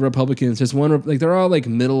 Like the Republicans, there's one, like they're all like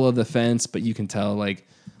middle of the fence, but you can tell like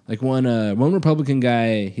one Republican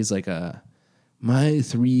guy, he's like, my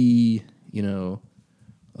three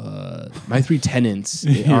tenants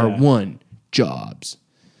are one, jobs.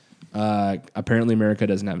 Apparently America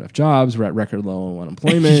doesn't have enough jobs. We're at record low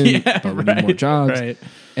unemployment, but we need more jobs. Right.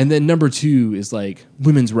 And then number 2 is like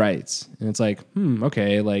women's rights. And it's like,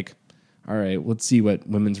 okay, like, all right, let's see what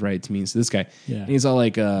women's rights means to this guy. Yeah. And he's all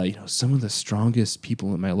like, some of the strongest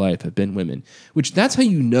people in my life have been women, which that's how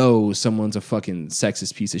you know someone's a fucking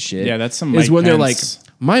sexist piece of shit. Yeah, that's some is Mike when Pence. They're like,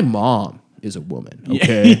 my mom is a woman,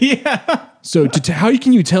 okay? Yeah. So how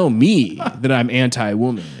can you tell me that I'm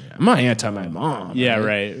anti-woman? I'm not anti my mom. Yeah,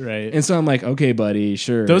 right. And so I'm like, okay, buddy,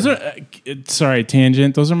 sure. Those are, sorry,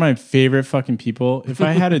 tangent. Those are my favorite fucking people. If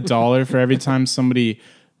I had $1 for every time somebody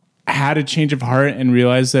had a change of heart and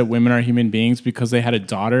realized that women are human beings because they had a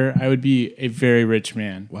daughter, I would be a very rich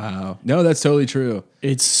man. Wow. No, that's totally true.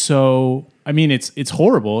 It's so, I mean, it's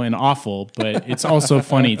horrible and awful, but it's also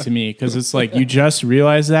funny to me because it's like you just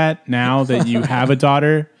realize that now that you have a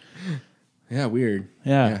daughter. Yeah, weird.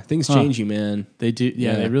 Yeah. Things change you, man. They do.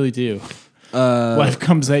 Yeah, they really do. Life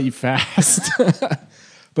comes at you fast.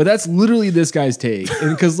 But that's literally this guy's take.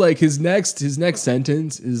 And because like his next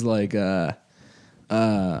sentence is like, I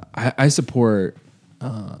support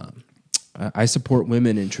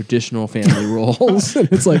women in traditional family roles.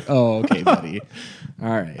 And it's like, oh, okay, buddy. All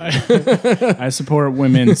right. I support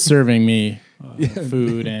women serving me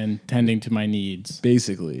food and tending to my needs.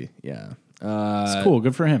 Basically, yeah. It's cool.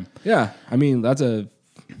 Good for him. Yeah. I mean, that's a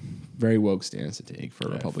very woke stance to take for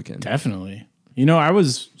a Republican. Definitely. I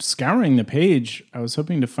was scouring the page. I was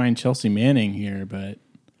hoping to find Chelsea Manning here, but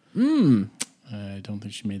I don't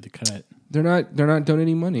think she made the cut. They're not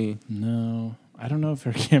donating money. No. I don't know if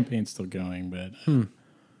her campaign's still going, but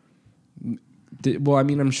well, I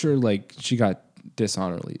mean, I'm sure like she got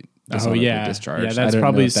dishonorably dishonorably yeah. discharged. Yeah, that's I don't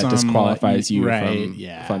probably know if that some, disqualifies you right, from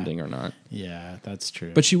yeah. funding or not. Yeah, that's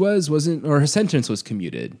true. But she wasn't, or her sentence was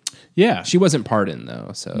commuted. yeah, She wasn't pardoned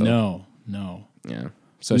though. So no. yeah.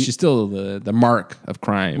 So she's still the mark of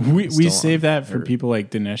crime. We still save on that for her. people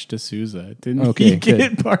like Dinesh D'Souza. Didn't Okay, he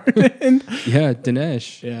get pardoned? Yeah,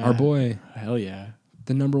 Dinesh, Yeah. our boy, Hell yeah.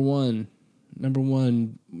 the number one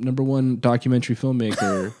documentary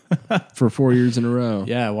filmmaker for 4 years in a row.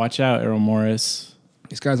 Yeah, watch out, Errol Morris.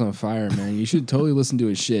 This guy's on fire, man. You should totally listen to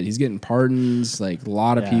his shit. He's getting pardons. Like a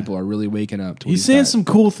lot of Yeah. people are really waking up to what He's saying got. some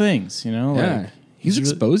cool things, you know? Yeah. Like, He's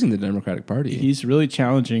really- exposing the Democratic Party. he's really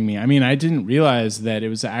challenging me. I mean, I didn't realize that it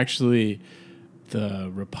was actually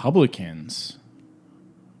the Republicans,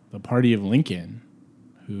 the party of Lincoln,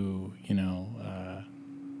 who,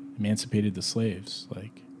 emancipated the slaves.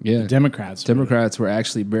 Like, Yeah. the Democrats. Democrats were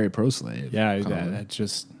actually very pro-slave. Yeah, that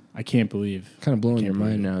just, I can't believe. Kind of blowing Can't your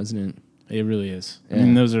mind believe now, isn't it? It really is. I Yeah.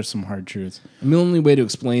 mean, those are some hard truths. I mean, the only way to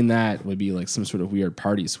explain that would be like some sort of weird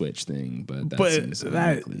party switch thing, but that But seems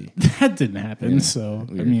unlikely. that didn't happen. Yeah, So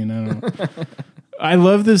weird. I mean, I don't know. I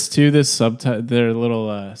love this too. This subtitle, their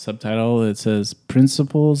little subtitle. It says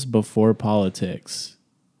 "Principles Before Politics,"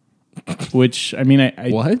 which I mean,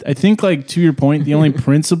 I What? I think, like, to your point, the only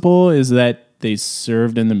principle is that they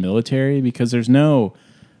served in the military, because there's no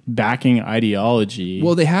backing ideology.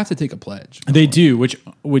 Well, they have to take a pledge. They do, which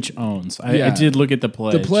owns. I Yeah. did look at the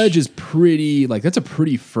pledge. The pledge is pretty, like, that's a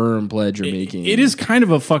pretty firm pledge you're making. It is kind of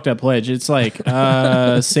a fucked up pledge. It's like,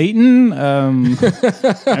 Satan. I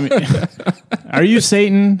mean, are you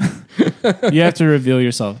Satan? You have to reveal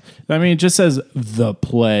yourself. I mean, it just says the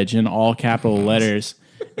pledge in all capital letters,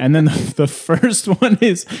 and then the first one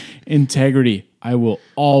is integrity. I will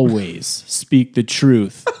always speak the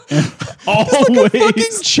truth. Always.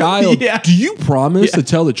 Fucking child. Yeah. Do you promise to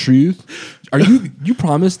tell the truth? Are you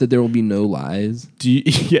promise that there will be no lies? Do you,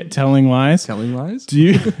 yeah, telling lies? Telling lies? Do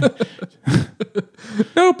you?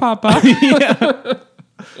 No, Papa.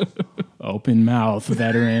 Open mouth,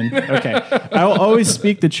 veteran. Okay. I will always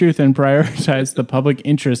speak the truth and prioritize the public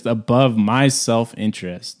interest above my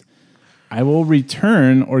self-interest. I will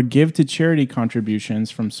return or give to charity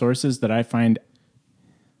contributions from sources that I find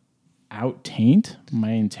out-taint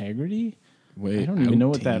my integrity. Wait, I don't even know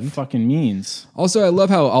what that out-taint? fucking means. Also, I love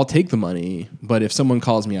how I'll take the money, but if someone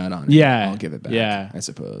calls me out on it, Yeah, I'll give it back. yeah. I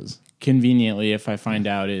suppose. Conveniently, if I find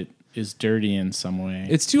out it is dirty in some way.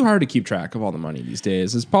 It's too hard to keep track of all the money these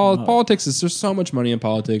days. Politics is there's so much money in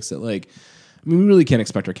politics that, like, I mean, we really can't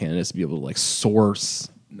expect our candidates to be able to, like, source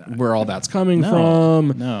where all that's coming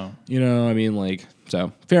from. No. You know, I mean, like,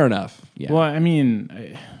 so fair enough. Yeah. Well, I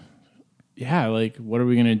mean, like, what are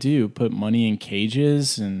we going to do? Put money in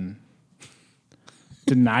cages and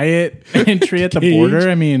deny it entry at the Cage? border?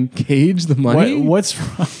 I mean, Cage the money. what's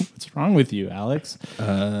wrong? What's wrong with you, Alex?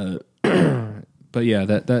 But yeah,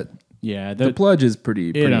 that Yeah, the pledge is pretty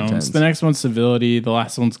intense. the next one's civility. The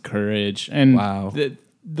last one's courage. And Wow.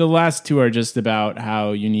 the last two are just about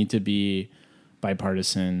how you need to be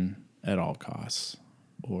bipartisan at all costs,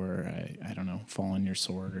 or I don't know, fall on your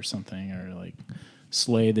sword or something, or like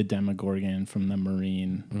slay the Demogorgon from the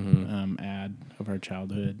Marine ad of our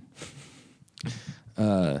childhood.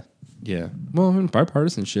 Yeah. Well, I mean,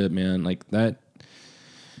 bipartisanship, man, like that.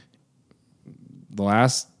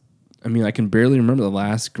 I can barely remember the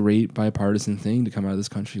last great bipartisan thing to come out of this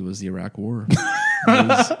country was the Iraq War. It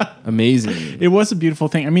was amazing. It was a beautiful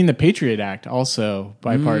thing. I mean, the Patriot Act also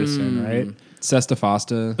bipartisan, right? Sesta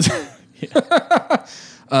Fosta.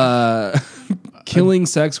 Killing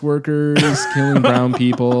sex workers, killing brown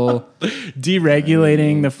people.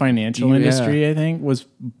 Deregulating the financial Yeah. industry, I think, was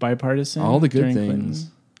bipartisan. All the good during things.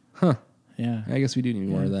 Clinton. Yeah. I guess we do need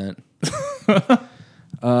more of that.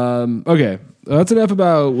 Okay. That's enough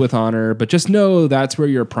about With Honor, but just know that's where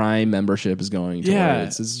your Prime membership is going towards. Yeah.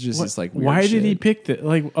 It's just it's like weird why did he shit. pick that?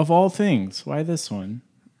 Like, of all things, why this one?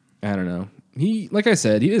 I don't know. He, like I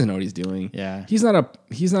said, he doesn't know what he's doing. Yeah. He's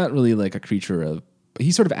not really like a creature of,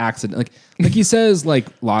 he sort of accident, like he says like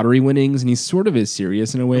lottery winnings, and he sort of is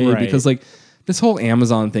serious in a way, Right. because like this whole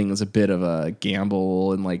Amazon thing is a bit of a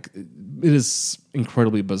gamble, and like it is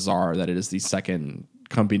incredibly bizarre that it is the second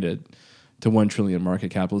company to 1 trillion market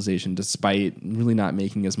capitalization, despite really not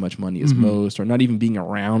making as much money as most, or not even being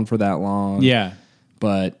around for that long. Yeah.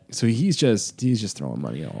 But so he's just throwing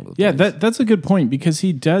money all over the Yeah, place. that's a good point, because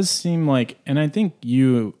he does seem like, and I think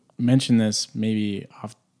you mentioned this maybe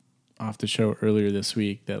off the show earlier this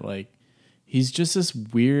week, that like he's just this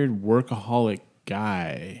weird workaholic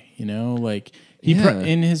guy, you know, like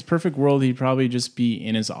In his perfect world, he'd probably just be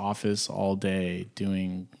in his office all day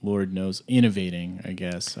doing, Lord knows, innovating, I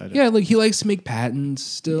guess. Yeah, like he likes to make patents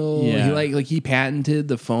still. Yeah. He patented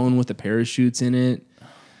the phone with the parachutes in it.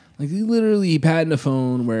 Like he patented a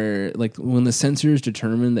phone where like when the sensors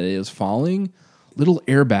determined that it was falling, little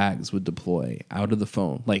airbags would deploy out of the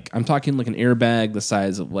phone. Like I'm talking like an airbag the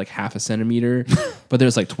size of like half a centimeter, but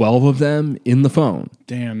there's like 12 of them in the phone.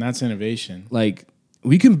 Damn, that's innovation. Like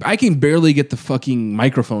I can barely get the fucking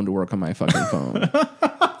microphone to work on my fucking phone.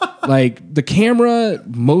 Like the camera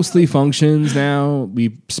mostly functions now.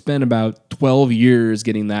 We spent about 12 years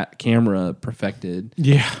getting that camera perfected.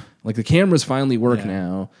 Yeah. Like the cameras finally work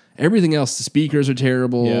now. Everything else, the speakers are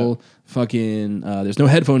terrible. Yeah. Fucking, there's no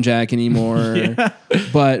headphone jack anymore.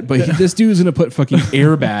 But this dude's gonna put fucking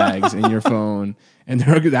airbags in your phone, and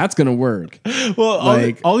that's gonna work.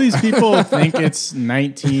 Well, all these people think it's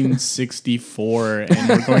 1964 and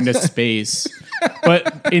we're going to space,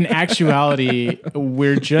 but in actuality,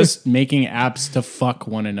 we're just making apps to fuck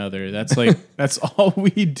one another. That's all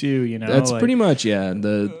we do. You know, that's pretty much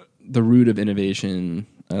the root of innovation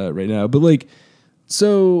right now. But like,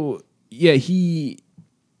 so yeah, I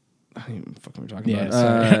don't even fucking we're talking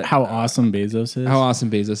about. How awesome Bezos is. How awesome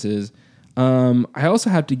Bezos is. I also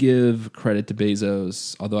have to give credit to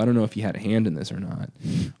Bezos, although I don't know if he had a hand in this or not.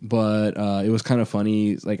 But it was kind of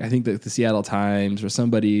funny. Like I think that the Seattle Times or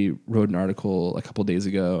somebody wrote an article a couple days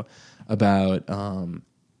ago about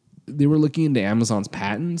they were looking into Amazon's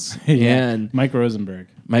patents. And Mike Rosenberg.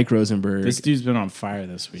 This dude's been on fire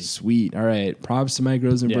this week. Sweet. All right. Props to Mike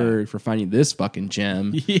Rosenberg for finding this fucking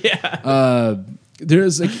gem. Yeah.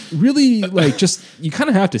 There's like really like just you kind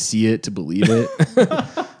of have to see it to believe it.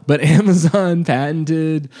 But Amazon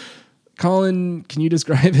patented. Colin, can you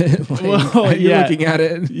describe it? You're looking at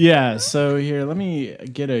it. Yeah. So here, let me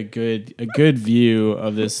get a good view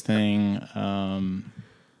of this thing.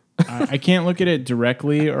 I can't look at it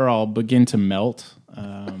directly, or I'll begin to melt.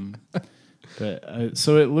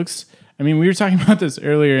 So it looks. I mean, we were talking about this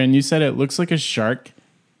earlier, and you said it looks like a shark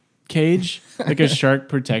cage, like a shark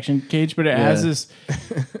protection cage, but it has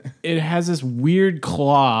this weird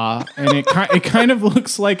claw, and it kind of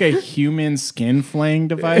looks like a human skin flaying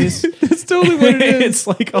device. That's totally what it is. It's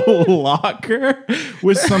like a locker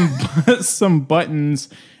with some buttons.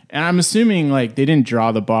 And I'm assuming like they didn't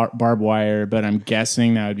draw the barbed wire, but I'm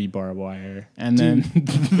guessing that would be barbed wire. And then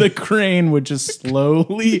the crane would just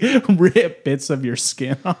slowly rip bits of your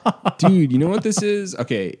skin off. Dude, you know what this is?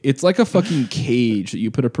 Okay, it's like a fucking cage that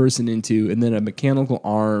you put a person into and then a mechanical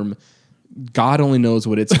arm. God only knows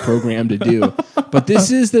what it's programmed to do. But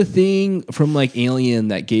this is the thing from like Alien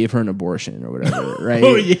that gave her an abortion or whatever, right?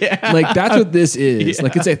 Oh, yeah. Like that's what this is. Yeah.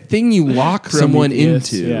 Like it's a thing you lock someone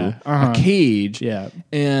into, a cage. Yeah.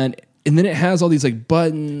 And then it has all these like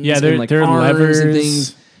buttons and like they're arms levers and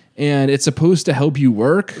things. And it's supposed to help you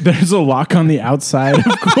work. There's a lock on the outside,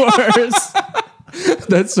 of course.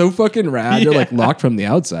 That's so fucking rad. They're like locked from the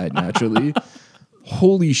outside naturally.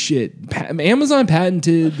 Holy shit. Amazon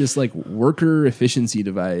patented this like worker efficiency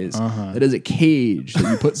device that is a cage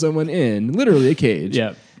that you put someone in, literally a cage.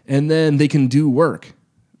 Yep. And then they can do work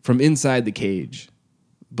from inside the cage,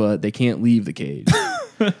 but they can't leave the cage.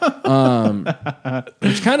 Which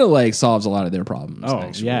kind of like solves a lot of their problems. Oh,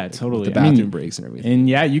 actually, yeah, like, totally. with the bathroom breaks and everything. And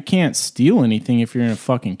yeah, you can't steal anything if you're in a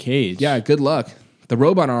fucking cage. Yeah, good luck. The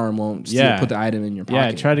robot arm won't put the item in your pocket.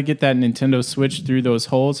 Yeah, try to get that Nintendo Switch through those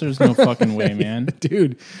holes. There's no fucking way, man.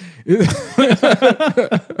 Dude. It's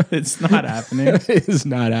not happening. It is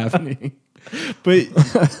not happening. But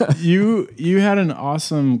you had an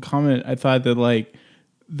awesome comment. I thought that like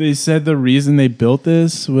they said the reason they built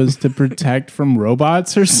this was to protect from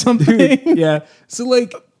robots or something. Dude, yeah. So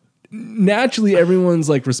like naturally everyone's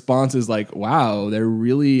like response is like, wow, they're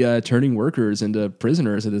really turning workers into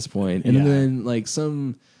prisoners at this point. And then like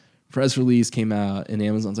some press release came out and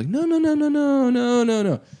Amazon's like, no.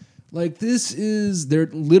 Like this is their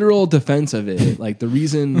literal defense of it. Like the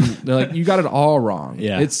reason they're like, you got it all wrong.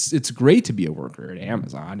 Yeah. It's great to be a worker at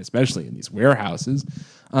Amazon, especially in these warehouses.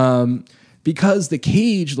 Because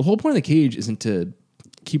the whole point of the cage isn't to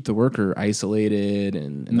keep the worker isolated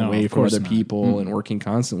and away from other people and working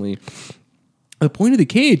constantly. The point of the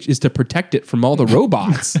cage is to protect it from all the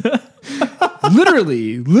robots.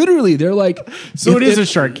 literally, they're like, so it is a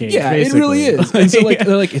shark cage. Yeah, basically. it really is. And so like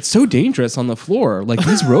they're like, it's so dangerous on the floor. Like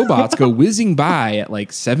these robots go whizzing by at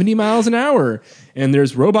like 70 miles an hour, and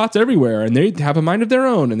there's robots everywhere, and they have a mind of their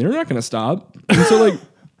own, and they're not going to stop. And so like,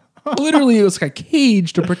 literally, it was like a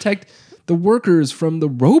cage to protect the workers from the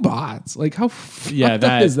robots. Like how fucked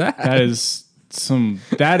up is that? That is some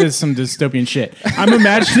dystopian shit. I'm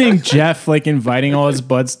imagining Jeff like inviting all his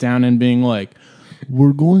buds down and being like,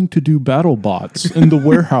 we're going to do battle bots in the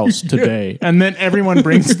warehouse today. And then everyone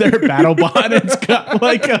brings their battle bot. And it's got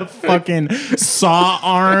like a fucking saw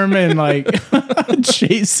arm and like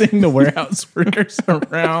chasing the warehouse workers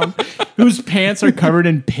around whose pants are covered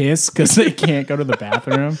in piss because they can't go to the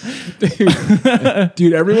bathroom.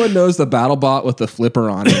 Dude, everyone knows the battle bot with the flipper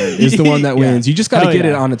on it is the one that wins. You just got to get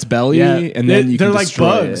it on its belly and then you can they're like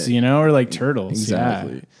destroy bugs, it. you know, or like turtles.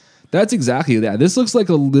 Exactly. Yeah. That's exactly that. This looks like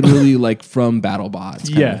a literally like from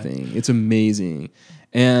BattleBots kind of thing. It's amazing.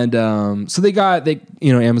 And so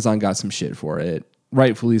Amazon got some shit for it.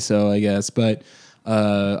 Rightfully so, I guess. But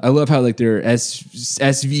I love how like their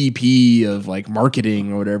SVP of like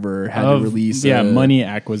marketing or whatever had to release money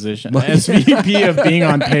acquisition. SVP of being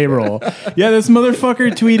on payroll. Yeah, this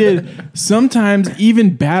motherfucker tweeted, sometimes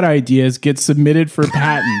even bad ideas get submitted for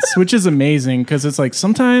patents, which is amazing because it's like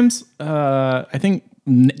sometimes I think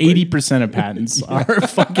 80% of patents are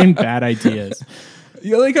fucking bad ideas.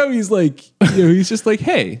 You like how he's like, he's just like,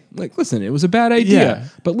 hey, like, listen, it was a bad idea,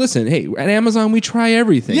 but listen, hey, at Amazon we try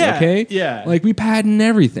everything, okay? Yeah, like we patent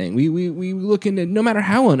everything. We look into no matter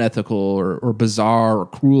how unethical or bizarre or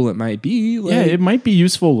cruel it might be. Like, it might be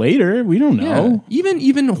useful later. We don't know.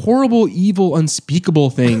 Even horrible, evil, unspeakable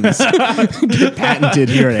things get patented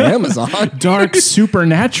here at Amazon. Dark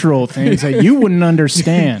supernatural things that you wouldn't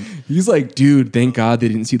understand. He's like, dude, thank God they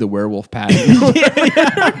didn't see the werewolf patent.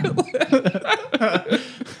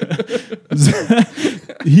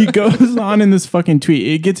 He goes on in this fucking tweet.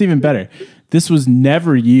 It gets even better. This was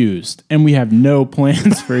never used, and we have no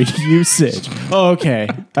plans for usage. Oh, okay.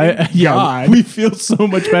 We feel so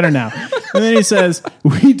much better now. And then he says,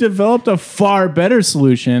 we developed a far better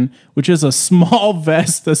solution, which is a small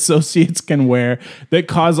vest associates can wear that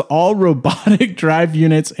cause all robotic drive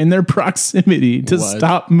units in their proximity to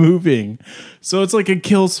stop moving. So it's like a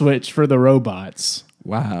kill switch for the robots.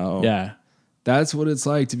 Wow. Yeah. That's what it's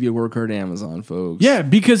like to be a worker at Amazon, folks. Yeah,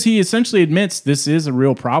 because he essentially admits this is a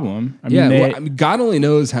real problem. I mean, God only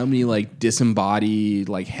knows how many like disembodied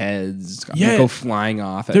like heads go flying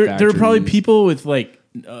off at there are probably people with like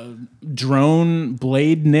drone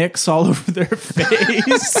blade nicks all over their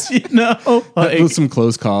face, you know, like, with some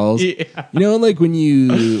close calls. Yeah. You know, like when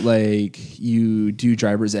you do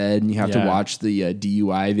driver's ed and you have to watch the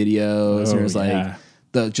DUI videos, and there's like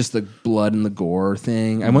just the blood and the gore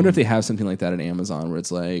thing. I wonder if they have something like that at Amazon where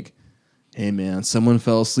it's like, hey man, someone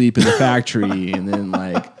fell asleep in the factory and then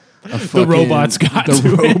like the robots got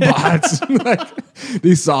like,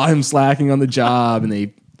 they saw him slacking on the job and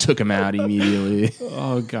they took him out immediately.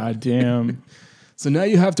 Oh goddamn. So now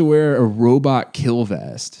you have to wear a robot kill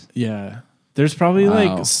vest. Yeah. There's probably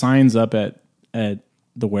like signs up at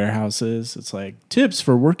the warehouses. It's like tips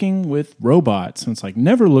for working with robots. And it's like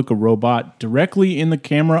never look a robot directly in the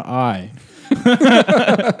camera eye.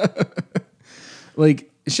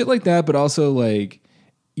 Like shit like that, but also like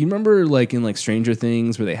you remember like in like Stranger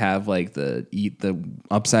Things where they have like the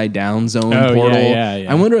upside down zone portal. Yeah.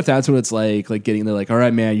 I wonder if that's what it's like getting there. Like, all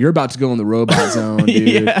right, man, you're about to go in the robot zone,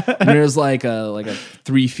 dude. And there's like a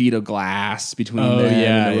 3 feet of glass between them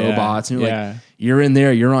and the robots, and you're like, you're in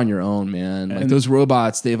there, you're on your own, man. Like those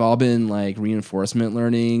robots, they've all been like reinforcement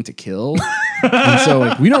learning to kill, and so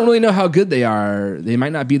like we don't really know how good they are. They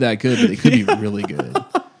might not be that good, but they could be really good.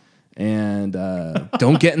 And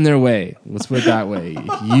don't get in their way. Let's put it that way.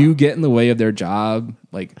 If you get in the way of their job,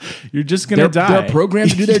 like you're just gonna die. They're programmed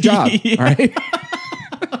to do their job. All right.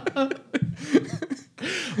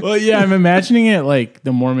 Well, yeah, I'm imagining it like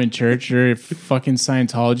the Mormon Church or fucking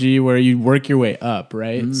Scientology, where you work your way up,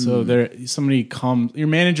 right? So your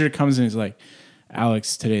manager comes in and is like,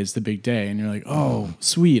 Alex, today is the big day. And you're like, oh,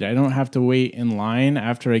 sweet. I don't have to wait in line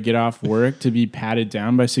after I get off work to be patted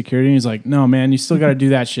down by security. And he's like, no, man, you still got to do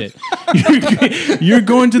that shit. You're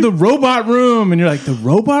going to the robot room. And you're like, the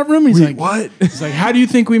robot room? And he's like, what? He's like, how do you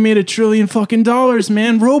think we made $1 trillion fucking dollars,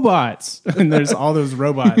 man? Robots. And there's all those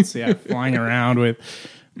robots, flying around with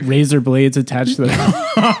razor blades attached to their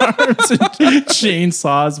arms and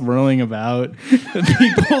chainsaws whirling about.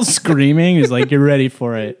 People screaming. He's like, you're ready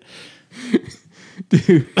for it.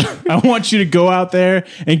 Dude, I want you to go out there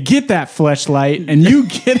and get that fleshlight, and you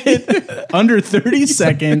get it under 30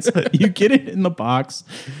 seconds. You get it in the box.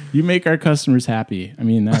 You make our customers happy. I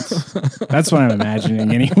mean, that's what I'm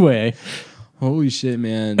imagining anyway. Holy shit,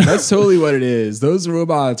 man. That's totally what it is. Those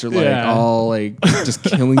robots are like all like just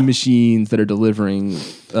killing machines that are delivering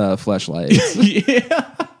fleshlights.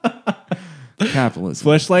 Capitalism.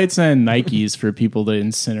 Fleshlights and Nikes for people to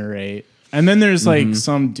incinerate. And then there's like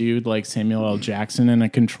some dude like Samuel L. Jackson in a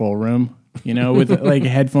control room, you know, with like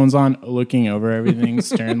headphones on, looking over everything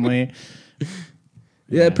sternly.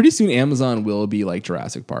 Yeah, pretty soon Amazon will be like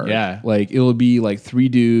Jurassic Park. Yeah. Like it'll be like 3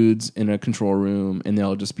 dudes in a control room and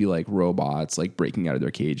they'll just be like robots like breaking out of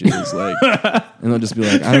their cages. Like and they'll just be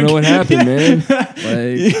like, I don't know what happened, man.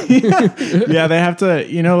 Like Yeah, they have to,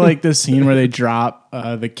 like the scene where they drop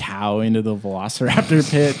the cow into the Velociraptor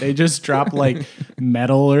pit. They just drop like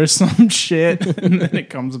metal or some shit and then it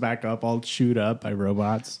comes back up all chewed up by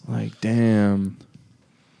robots. like damn.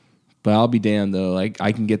 But I'll be damned though. Like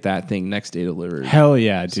I can get that thing next day delivered. Hell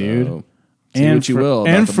yeah, dude. So, say what you will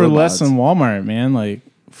about and the for less robots. than Walmart, man. Like,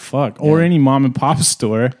 fuck. Or any mom and pop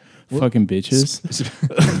store. Fucking bitches.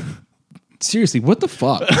 Seriously, what the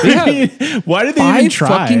fuck? They have Why did they 5 even try?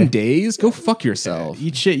 fucking days? Go fuck yourself.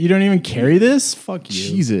 Eat shit. You don't even carry this? Fuck you.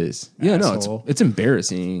 Jesus. Yeah, no, Asshole. it's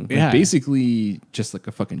embarrassing. Like, Yeah. basically just like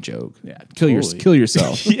a fucking joke. Yeah, Kill totally.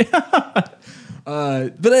 yourself.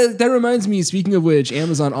 But that reminds me, speaking of which,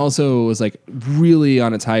 Amazon also was like really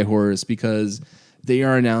on its high horse because they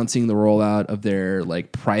are announcing the rollout of their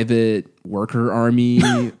like private worker army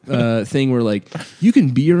thing where like you can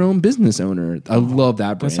be your own business owner. I love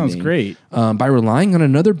that branding. That sounds great. By relying on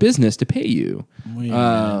another business to pay you. Wait.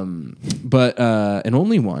 But and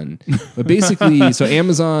only one. But basically, so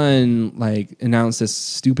Amazon like announced this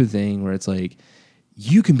stupid thing where it's like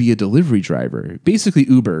you can be a delivery driver, basically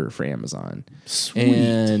Uber for Amazon. Sweet.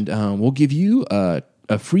 And we'll give you a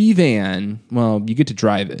free van. Well, you get to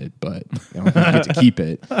drive it, but you get to keep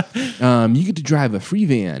it. You get to drive a free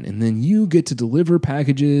van, and then you get to deliver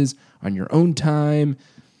packages on your own time.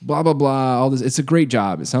 Blah blah blah. All this. It's a great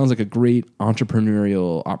job. It sounds like a great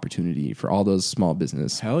entrepreneurial opportunity for all those small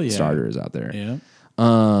business Hell yeah. starters out there. Yeah.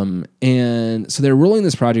 And so they're rolling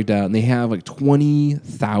this project out, and they have like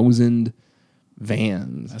 20,000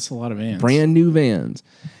 vans. That's a lot of vans. Brand new vans.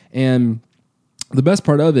 And the best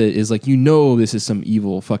part of it is like, this is some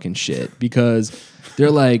evil fucking shit because they're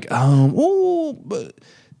like, but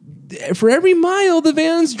for every mile the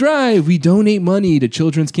vans drive, we donate money to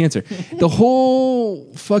children's cancer. The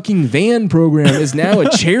whole fucking van program is now a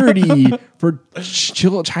charity for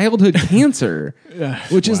childhood cancer,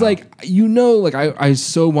 which is like, I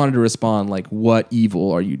so wanted to respond like, what evil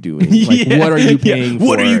are you doing? Like, what are you paying for?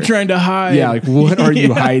 What are you trying to hide? Yeah, like what are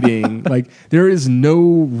you hiding? Like there is no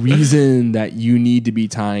reason that you need to be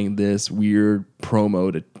tying this weird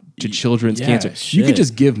promo to children's cancer. You could shit.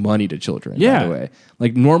 just give money to children, by Yeah. the way.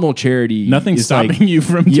 Like normal charity. Nothing's is stopping like, you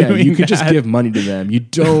from yeah, doing you could just that. give money to them. You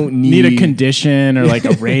don't Need a condition or like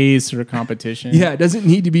a race or a competition. Yeah, it doesn't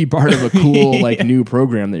need to be part of a cool like new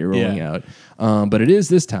program that you're rolling out. But it is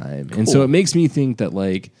this time. And so it makes me think that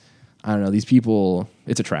like, I don't know, these people,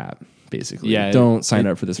 it's a trap, basically. Yeah. Don't sign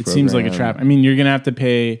up for this It program. seems like a trap. I mean, you're going to have to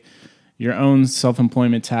pay your own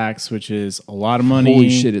self-employment tax, which is a lot of money. Holy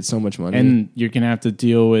shit, it's so much money. And you're going to have to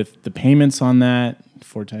deal with the payments on that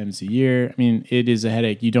 4 times a year. I mean, it is a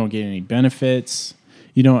headache. You don't get any benefits.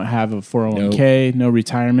 You don't have a 401k, no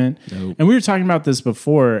retirement. Nope. And we were talking about this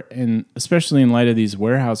before, and especially in light of these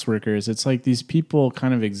warehouse workers, it's like these people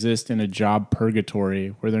kind of exist in a job purgatory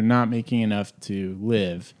where they're not making enough to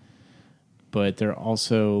live, but they're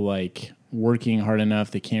also like working hard enough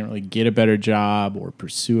they can't really get a better job or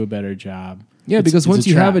pursue a better job. yeah, It's- because it's once a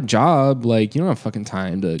you have a trap. job, like you don't have fucking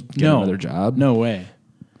time to get another job. No way.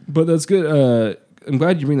 But that's good. I'm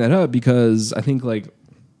glad you bring that up because I think like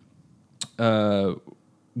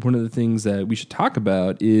one of the things that we should talk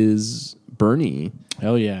about is Bernie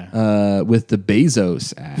Hell yeah. with the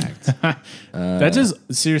Bezos Act.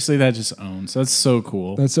 That just owns. That's so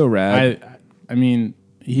cool. That's so rad. I mean,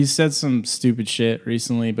 he said some stupid shit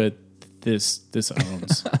recently, but this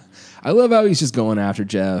owns. I love how he's just going after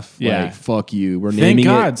Jeff. Yeah. Like, fuck you. We're Thank naming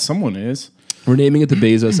God it. someone is. We're naming it the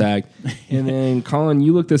Bezos Act. And then, Colin,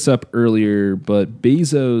 you looked this up earlier, but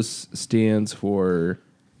Bezos stands for,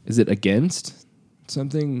 is it against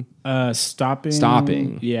something?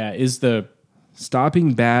 Stopping. Yeah, is the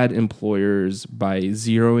Stopping bad employers by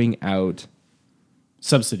zeroing out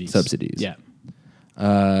subsidies. Subsidies. Yeah.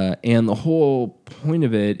 and the whole point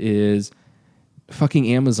of it is fucking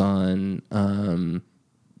Amazon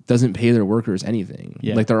doesn't pay their workers anything.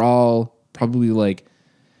 Yeah. Like they're all probably like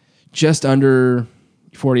just under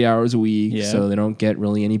 40 hours a week. Yeah. So they don't get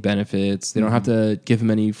really any benefits. They don't have to give them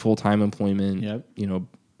any full-time employment. Yep. You know,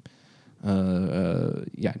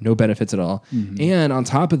 no benefits at all. And on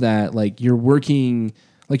top of that, like you're working,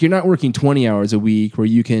 like you're not working 20 hours a week where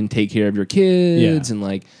you can take care of your kids and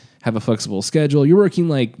like have a flexible schedule. You're working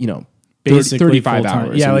like, you know, Basically 35 full-time.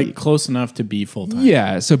 hours. Yeah, a like week. close enough to be full time.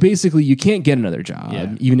 Yeah. So basically you can't get another job,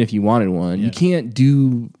 Yeah. even if you wanted one. Yeah. You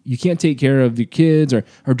can't take care of your kids or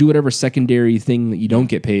do whatever secondary thing that you don't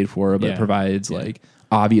get paid for, but Yeah. provides like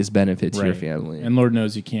obvious benefit to your family. And Lord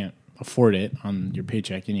knows you can't afford it on your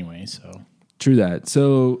paycheck anyway. So True that.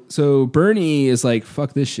 So Bernie is like,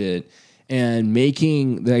 fuck this shit, and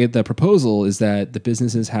making the proposal is that the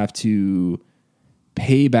businesses have to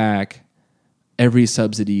pay back every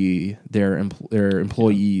subsidy their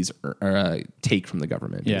employees take from the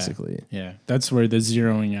government, basically. Yeah, that's where the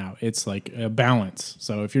zeroing out. It's like a balance.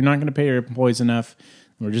 So if you're not going to pay your employees enough,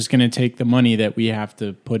 we're just going to take the money that we have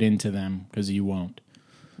to put into them because you won't.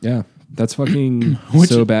 Yeah, that's fucking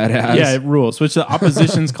so badass. Yeah, it rules. Which the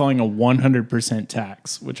opposition's calling a 100%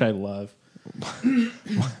 tax, which I love.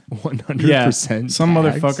 100%. Yeah, some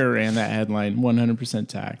motherfucker ran that headline. 100%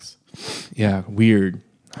 tax. Yeah, weird.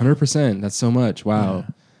 100%. That's so much. Wow. Yeah.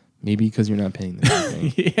 Maybe because you're not paying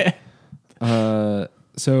them. Yeah.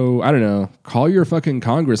 So I don't know. Call your fucking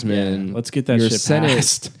congressman. Yeah, let's get that shit Senate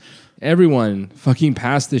passed. Everyone fucking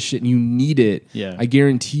pass this shit, and you need it. Yeah. I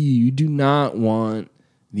guarantee you do not want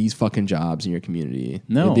these fucking jobs in your community.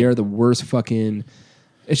 No. They are the worst fucking...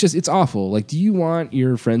 It's awful. Like, do you want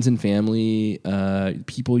your friends and family,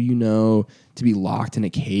 people you know, to be locked in a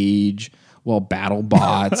cage while battle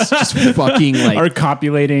bots just fucking like... Are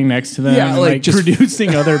copulating next to them, yeah, like just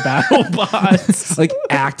producing other battle bots. Like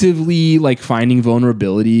actively like finding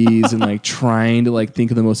vulnerabilities and like trying to like think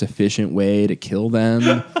of the most efficient way to kill them.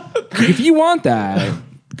 Like, if you want that,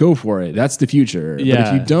 go for it. That's the future. Yeah. But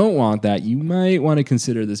if you don't want that, you might want to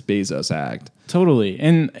consider this Bezos Act. Totally.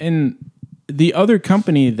 And the other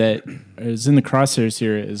company that is in the crosshairs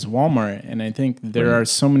here is Walmart. And I think there are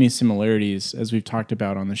so many similarities, as we've talked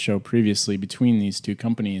about on the show previously, between these two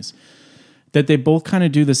companies, that they both kind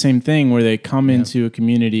of do the same thing where they come into a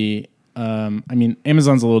community. I mean,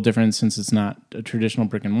 Amazon's a little different since it's not a traditional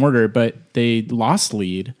brick and mortar, but they lost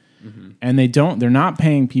lead and they're not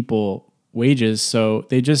paying people wages. So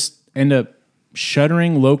they just end up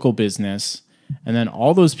shuttering local business. And then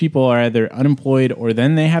all those people are either unemployed or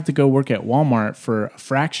then they have to go work at Walmart for a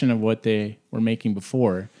fraction of what they were making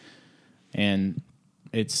before. And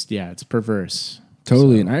it's perverse.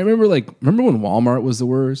 Totally. So. And I remember when Walmart was the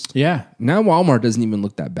worst? Yeah. Now Walmart doesn't even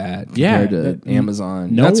look that bad compared to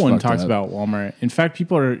Amazon. No one talks about Walmart. In fact,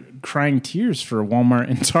 people are crying tears for Walmart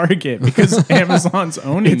and Target because Amazon's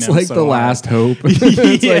owning it's them. It's like the last hope. It's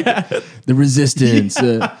like the resistance.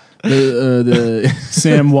 The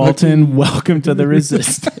Sam Walton, welcome to the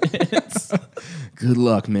resistance. Good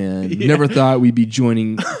luck, man. Yeah. Never thought we'd be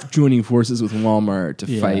joining forces with Walmart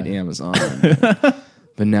to fight Amazon.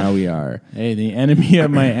 But now we are. Hey, the enemy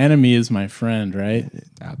of my enemy is my friend, right?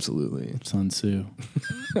 Absolutely. Sun Tzu.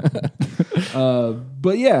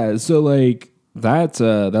 But yeah, so like that's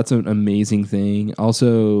an amazing thing.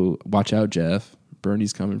 Also, watch out, Jeff.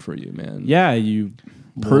 Bernie's coming for you, man. Yeah, you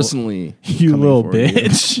personally, you little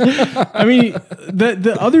bitch. I mean,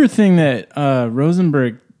 the other thing that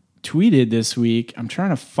Rosenberg tweeted this week, I'm trying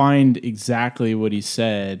to find exactly what he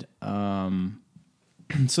said.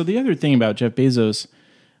 So the other thing about Jeff Bezos,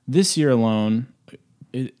 this year alone,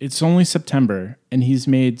 it's only September, and he's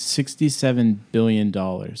made $67 billion.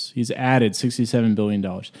 He's added $67 billion.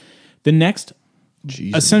 The next,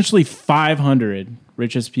 essentially 500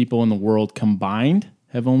 richest people in the world combined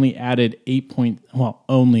have only added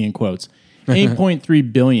only in quotes,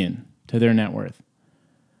 8.3 billion to their net worth.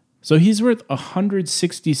 So he's worth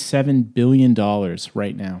 $167 billion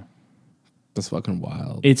right now. That's fucking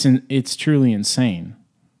wild. It's truly insane.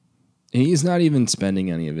 And he's not even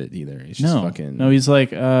spending any of it either. He's just fucking... No, he's like,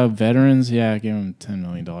 veterans, give him $10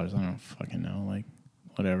 million. I don't fucking know. Like,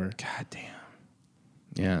 whatever. God damn.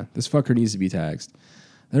 Yeah, this fucker needs to be taxed.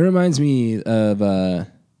 That reminds me of...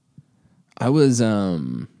 I was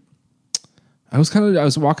walking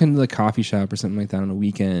to the coffee shop or something like that on a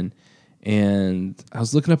weekend, and I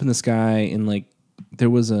was looking up in the sky, and like there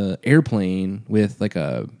was a airplane with like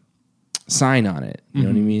a sign on it. You know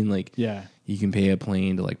what I mean? Like, you can pay a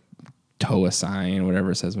plane to like tow a sign, whatever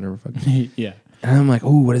it says, whatever fucking. Yeah. And I'm like,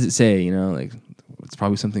 oh, what does it say? You know, like it's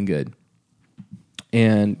probably something good.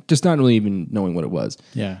 And just not really even knowing what it was.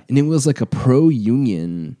 Yeah. And it was like a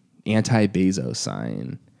pro-union, anti-Bezos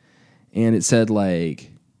sign. And it said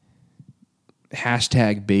like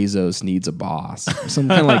hashtag Bezos needs a boss. Some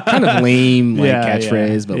kind of lame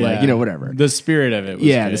catchphrase, but like, you know, whatever. The spirit of it was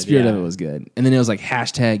good. The spirit of it was good. And then it was like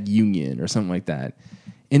hashtag union or something like that.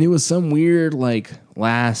 And it was some weird like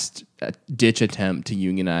last ditch attempt to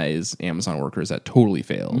unionize Amazon workers that totally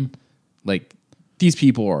failed. Like these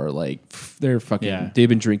people are like, they're fucking, they've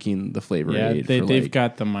been drinking the flavor aid. They've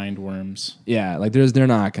got the mind worms. Yeah, like they're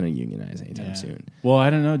not going to unionize anytime soon. Well, I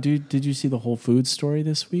don't know, dude. Did you see the Whole Foods story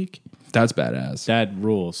this week? That's badass. That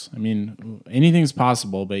rules. I mean, anything's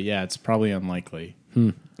possible, but yeah, it's probably unlikely.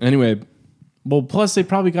 Anyway, Well, plus they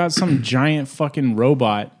probably got some giant fucking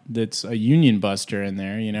robot that's a union buster in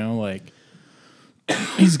there, you know, like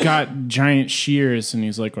he's got giant shears and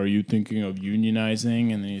he's like, "Are you thinking of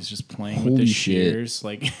unionizing?" And then he's just playing with the shit. shears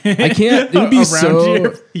like I can't. It would be around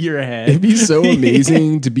so. your head. It'd be so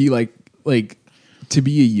amazing to be like to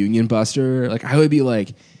be a union buster. Like I would be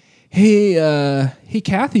like, hey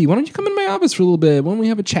Kathy, why don't you come in my office for a little bit? Why don't we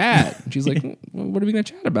have a chat? And she's like, what are we gonna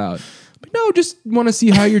chat about? But no, just want to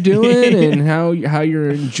see how you're doing and how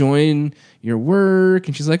you're enjoying your work.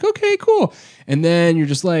 And she's like, okay, cool. And then you're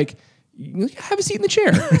just like, have a seat in the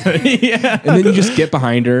chair. Yeah. And then you just get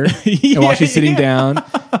behind her and while she's sitting down.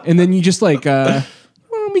 And then you just like, let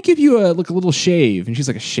me give you a little shave. And she's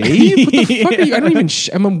like, a shave? What the fuck are you? I don't even,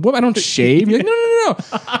 I don't shave. You're like, no.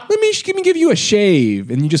 Let me give you a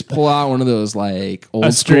shave. And you just pull out one of those like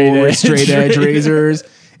old school straight edge razors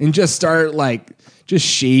and just start like just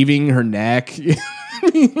shaving her neck.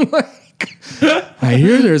 I mean, like, I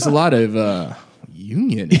hear there's a lot of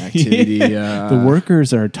union activity. The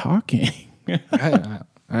workers are talking.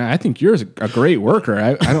 I think you're a great worker.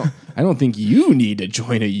 I don't think you need to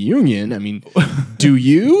join a union. I mean, do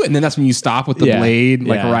you? And then that's when you stop with the blade,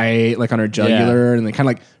 like right, like on her jugular, and then kind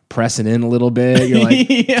of like press it in a little bit. You're like,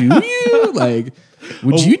 do you? Like,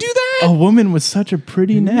 would you do that? A woman with such a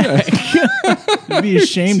pretty neck. You'd be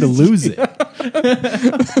ashamed to lose it.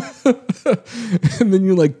 And then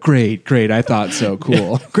you're like, great. I thought so.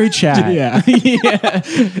 Cool. Great chat. Yeah.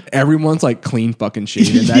 Everyone's like clean fucking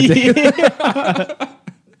shaven that day.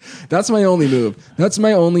 That's my only move. That's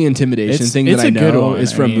my only intimidation thing that I know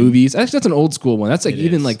is from movies. Actually, that's an old school one. That's like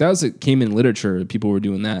even like that was it came in literature. People were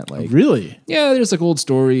doing that. Like really? Yeah, there's like old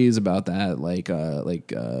stories about that, like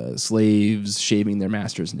slaves shaving their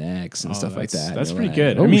masters' necks and stuff like that. That's pretty like,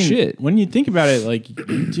 good. Oh I mean, shit! When you think about it, like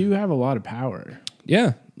you do have a lot of power.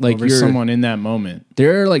 Yeah, like over someone in that moment.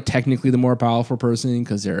 They're like technically the more powerful person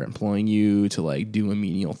because they're employing you to like do a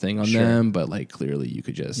menial thing on them. But like clearly, you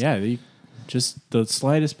could just just the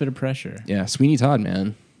slightest bit of pressure. Yeah, Sweeney Todd,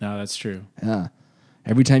 man. No, that's true. Yeah.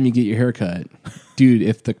 Every time you get your hair cut, dude,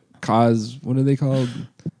 if the what are they called?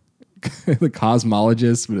 The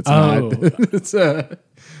cosmologist, but it's not. It's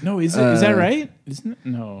no, is that right? Isn't it?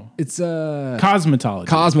 No. It's cosmetologist.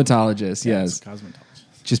 Cosmetologist, yes. Cosmetologist.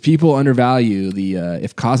 Just people undervalue the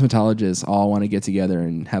if cosmetologists all want to get together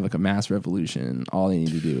and have like a mass revolution, all they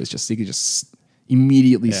need to do is they could just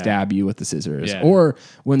immediately stab you with the scissors. Or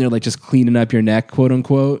when they're like just cleaning up your neck, quote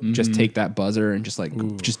unquote, just take that buzzer and just like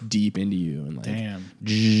just deep into you and like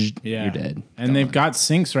you're dead. And they've got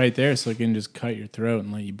sinks right there so they can just cut your throat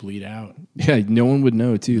and let you bleed out. Yeah, no one would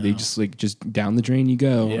know too. No. They just down the drain you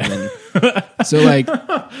go. Yeah. So like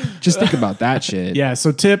just think about that shit. Yeah,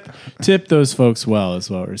 so tip those folks well is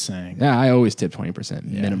what we're saying. Yeah, I always tip 20%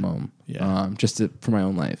 minimum. Yeah. Just for my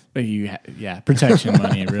own life. Protection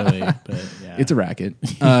money really, but yeah. It's a racket.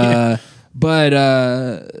 But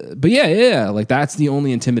yeah, like that's the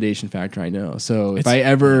only intimidation factor I know. So if I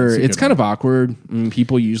ever, it's kind of awkward.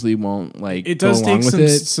 People usually won't like. It does take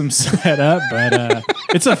some setup, but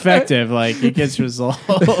it's effective. Like it gets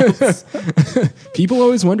results. People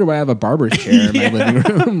always wonder why I have a barber's chair in my living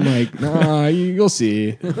room. Like, nah, you'll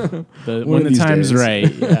see. When the time's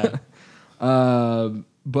right. Yeah.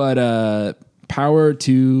 But power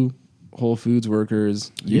to Whole Foods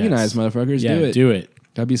workers, unionize motherfuckers. Do it.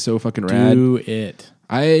 That'd be so fucking rad. Do it.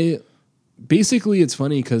 Basically it's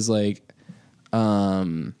funny because like,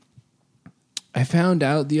 I found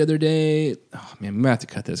out the other day. Oh man, I'm gonna have to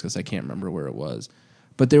cut this because I can't remember where it was.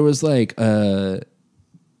 But there was like,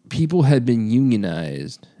 people had been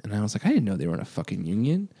unionized, and I was like, I didn't know they were in a fucking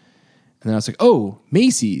union. And then I was like, oh,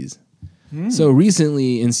 Macy's. So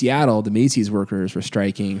recently in Seattle, the Macy's workers were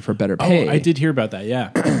striking for better pay. Oh, I did hear about that, yeah.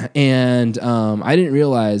 And I didn't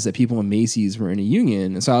realize that people in Macy's were in a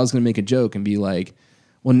union. And so I was going to make a joke and be like,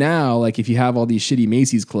 well, now, like, if you have all these shitty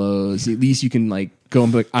Macy's clothes, at least you can, like, go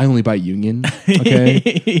and be like, I only buy Union,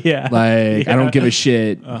 okay? Yeah. Like, I don't give a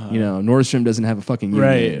shit. You know, Nordstrom doesn't have a fucking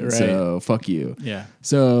union, right. So fuck you. Yeah.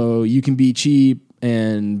 So you can be cheap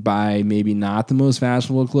and buy maybe not the most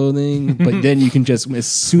fashionable clothing, but then you can just, as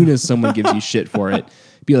soon as someone gives you shit for it,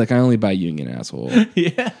 be like, I only buy Union, asshole.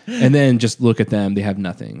 Yeah. And then just look at them. They have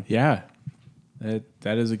nothing. Yeah.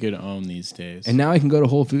 That is a good own these days. And now I can go to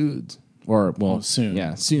Whole Foods. Or, well, soon.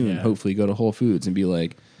 Yeah, soon. Yeah. Hopefully go to Whole Foods and be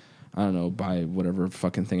like, I don't know, buy whatever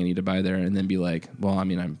fucking thing I need to buy there. And then be like, well, I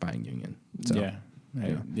mean, I'm buying Union. So,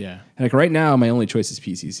 yeah. Like right now, my only choice is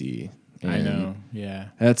PCC. I know. Yeah.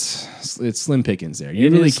 It's slim pickings there.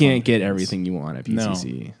 You really can't get everything you want at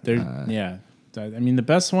PCC. No. Yeah. I mean, the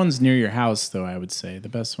best one's near your house, though, I would say. The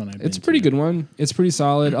best one I've been It's a pretty good one. It's pretty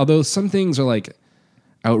solid. Although some things are like,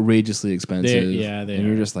 outrageously expensive. They and are.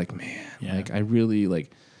 you're just like, man, Yeah. like I really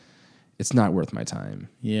like. It's not worth my time.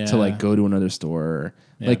 Yeah. To like go to another store.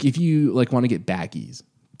 Yeah. Like if you like want to get baggies,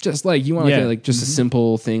 just like you want to Yeah. get like just a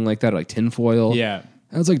simple thing like that, or like tinfoil. Yeah.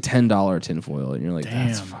 That's like $10 tinfoil, and you're like,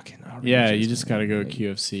 that's Damn. fucking outrageous. Yeah, you just got to go Like,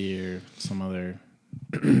 QFC or some other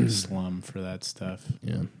slum for that stuff.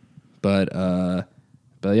 Yeah, but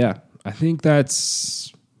yeah, I think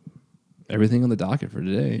that's everything on the docket for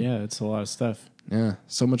today. Yeah, it's a lot of stuff. Yeah,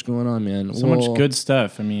 so much going on, man. So much good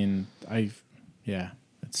stuff. I mean,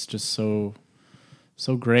 it's just so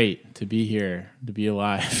great to be here, to be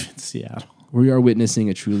alive in Seattle. We are witnessing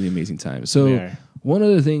a truly amazing time. We So are. one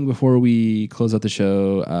other thing before we close out the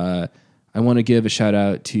show, I want to give a shout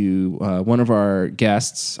out to one of our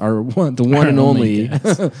guests, the one and only,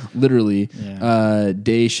 literally, Yeah.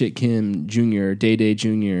 Day Shit Kim Jr., Day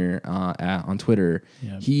Jr. On Twitter.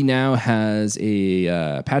 Yep. He now has a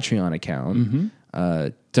Patreon account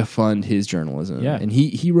to fund his journalism. Yeah. And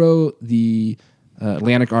he wrote the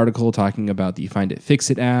Atlantic article talking about the Find It Fix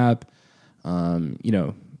It app.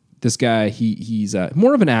 This guy, he's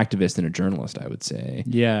more of an activist than a journalist, I would say.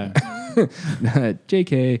 Yeah.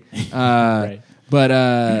 JK. Right.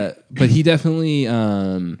 But he definitely,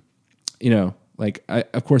 of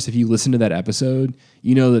course, if you listen to that episode,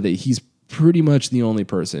 you know that he's pretty much the only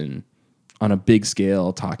person on a big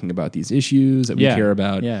scale talking about these issues that we care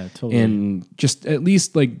about. Yeah, totally. And just at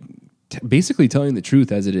least like basically telling the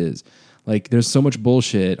truth as it is. Like there's so much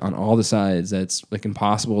bullshit on all the sides that's like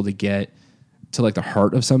impossible to get to like the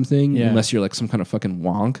heart of something unless you're like some kind of fucking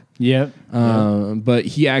wonk. Yep. But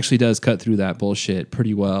he actually does cut through that bullshit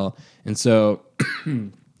pretty well. And so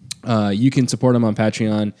you can support him on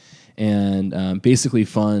Patreon and basically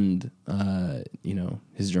fund,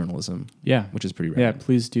 his journalism. Yeah. Which is pretty rad. Yeah,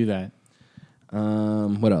 please do that.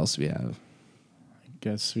 What else do we have? I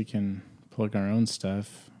guess we can plug our own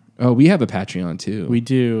stuff. Oh, we have a Patreon too. We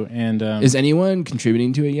do. And is anyone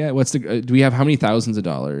contributing to it yet? Do we have how many thousands of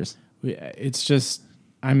dollars? It's just,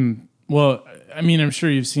 I'm sure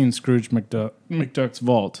you've seen Scrooge McDuck's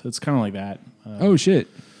Vault. It's kind of like that. Oh, shit.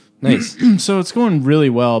 Nice. So it's going really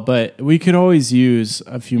well, but we could always use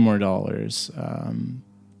a few more dollars.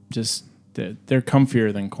 They're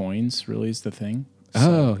comfier than coins, really, is the thing.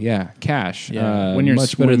 Oh, yeah. Cash. Yeah, when you're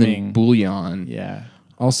much better than swimming. bullion. Yeah.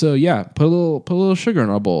 Also, yeah, put a little sugar in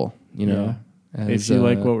our bowl, If you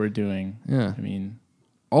like what we're doing. Yeah. I mean,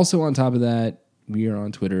 also on top of that, we are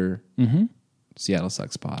on Twitter, mm-hmm. Seattle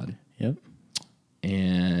Sucks Pod. Yep.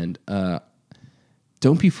 And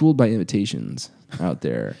don't be fooled by invitations out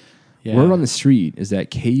there. Yeah. Word on the street is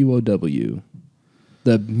that KUOW,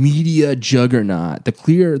 the media juggernaut, the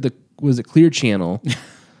Clear Channel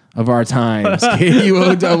of our times,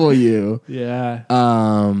 KUOW,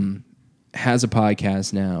 has a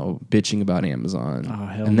podcast now bitching about Amazon. Oh,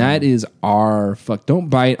 hell and no. that is our fuck. Don't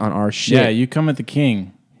bite on our shit. Yeah, you come at the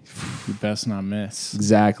king. You best not miss.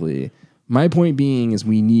 Exactly. My point being is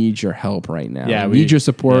we need your help right now. Yeah, we need your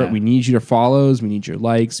support. yeah. We need your follows. We need your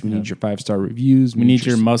likes. We need your 5-star reviews. We need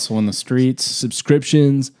your muscle in the streets.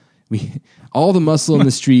 subscriptions. All the muscle in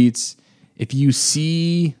the streets. If you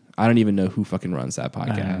see, I don't even know who fucking runs that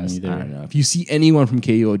podcast. I don't know. If you see anyone from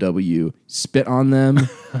KUOW, spit on them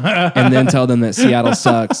and then tell them that Seattle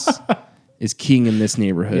Sucks is king in this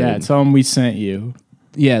neighborhood. Yeah, tell them we sent you.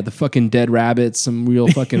 Yeah, the fucking dead rabbits, some real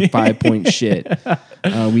fucking 5-point shit.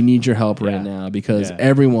 We need your help right now because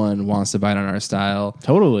everyone wants to bite on our style.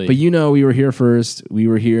 Totally. But we were here first. We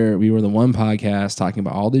were the one podcast talking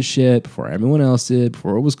about all this shit before everyone else did,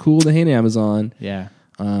 before it was cool to hate Amazon. Yeah.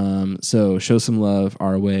 So show some love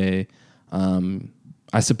our way.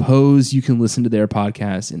 I suppose you can listen to their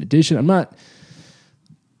podcast in addition. I'm not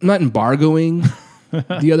embargoing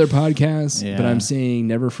the other podcasts, but I'm saying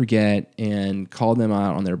never forget and call them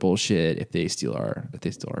out on their bullshit if they steal our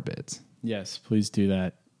bits. Yes, please do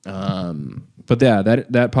that. But yeah,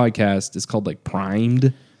 that podcast is called like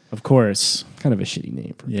Primed. Of course. Kind of a shitty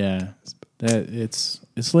name. It's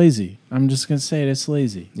lazy. I'm just gonna say it. It's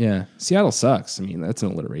lazy. Yeah, Seattle Sucks. I mean, that's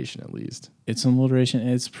an alliteration at least. It's an alliteration.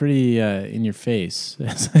 It's pretty in your face,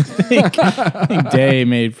 as I think Day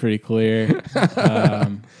made pretty clear.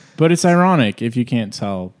 But it's ironic if you can't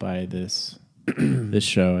tell by this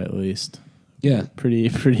show at least. Yeah, pretty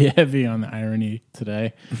heavy on the irony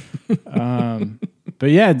today. But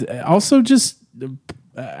yeah, also just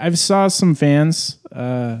I've saw some fans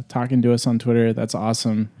talking to us on Twitter. That's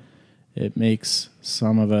awesome. It makes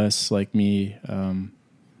some of us, like me,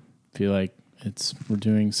 feel like we're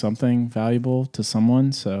doing something valuable to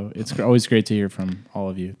someone. So it's always great to hear from all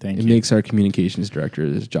of you. Thank you. It makes our communications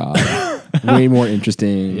director's job way more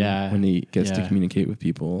interesting when he gets to communicate with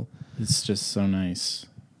people. It's just so nice.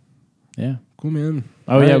 Yeah. Cool, man.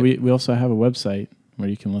 Oh, All yeah. right. We also have a website where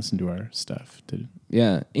you can listen to our stuff.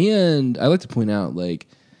 Yeah. And I like to point out, like,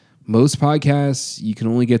 most podcasts, you can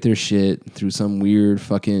only get their shit through some weird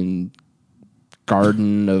fucking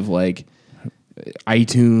garden of, like,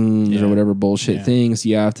 iTunes or whatever bullshit things.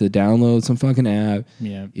 You have to download some fucking app.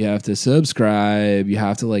 Yeah. You have to subscribe. You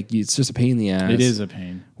have to, like, it's just a pain in the ass. It is a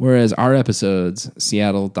pain. Whereas our episodes,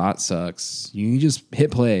 Seattle.sucks, you can just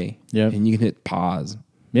hit play and you can hit pause.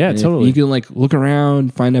 Yeah, and totally. You can, like, look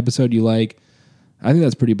around, find an episode you like. I think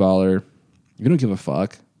that's pretty baller. You don't give a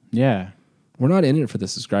fuck. Yeah. We're not in it for the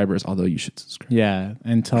subscribers, although you should subscribe. Yeah.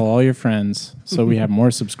 And tell all your friends so we have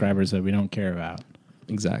more subscribers that we don't care about.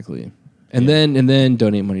 Exactly. And then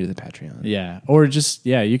donate money to the Patreon. Yeah. Or just,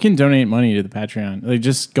 you can donate money to the Patreon. Like,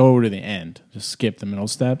 just go to the end. Just skip the middle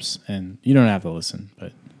steps and you don't have to listen.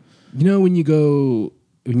 But you know, when you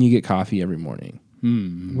get coffee every morning,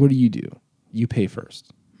 what do? You pay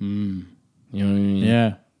first. You know what I mean?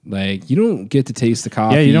 Yeah. Like, you don't get to taste the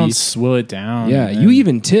coffee. Yeah, you don't swill it down. Yeah, you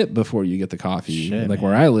even tip before you get the coffee. Shit, like, man.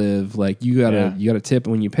 where I live, like, you gotta tip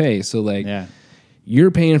when you pay. So, like, you're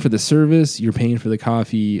paying for the service, you're paying for the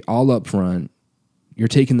coffee all up front. You're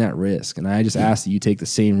taking that risk, and I just ask that you take the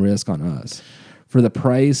same risk on us for the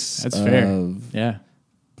price That's of fair. Yeah.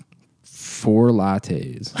 4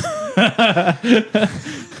 lattes.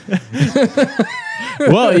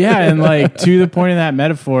 Well, yeah, and like to the point of that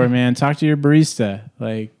metaphor, man, talk to your barista.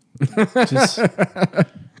 Like,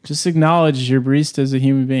 just acknowledge your barista as a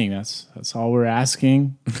human being. That's all we're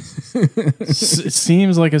asking. It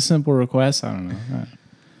seems like a simple request. I don't know.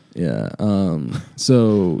 Yeah.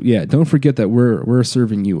 So yeah, don't forget that we're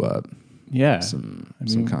serving you up. Yeah. Some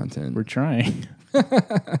content. We're trying.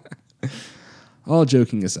 All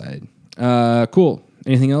joking aside. Cool.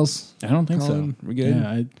 Anything else? I don't think Colin? so. We're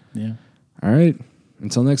good? Yeah. All right.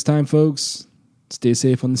 Until next time, folks, stay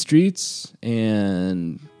safe on the streets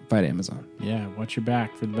and fight Amazon. Yeah. Watch your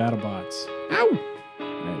back for the battle bots. Ow! All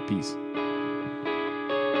right. Peace.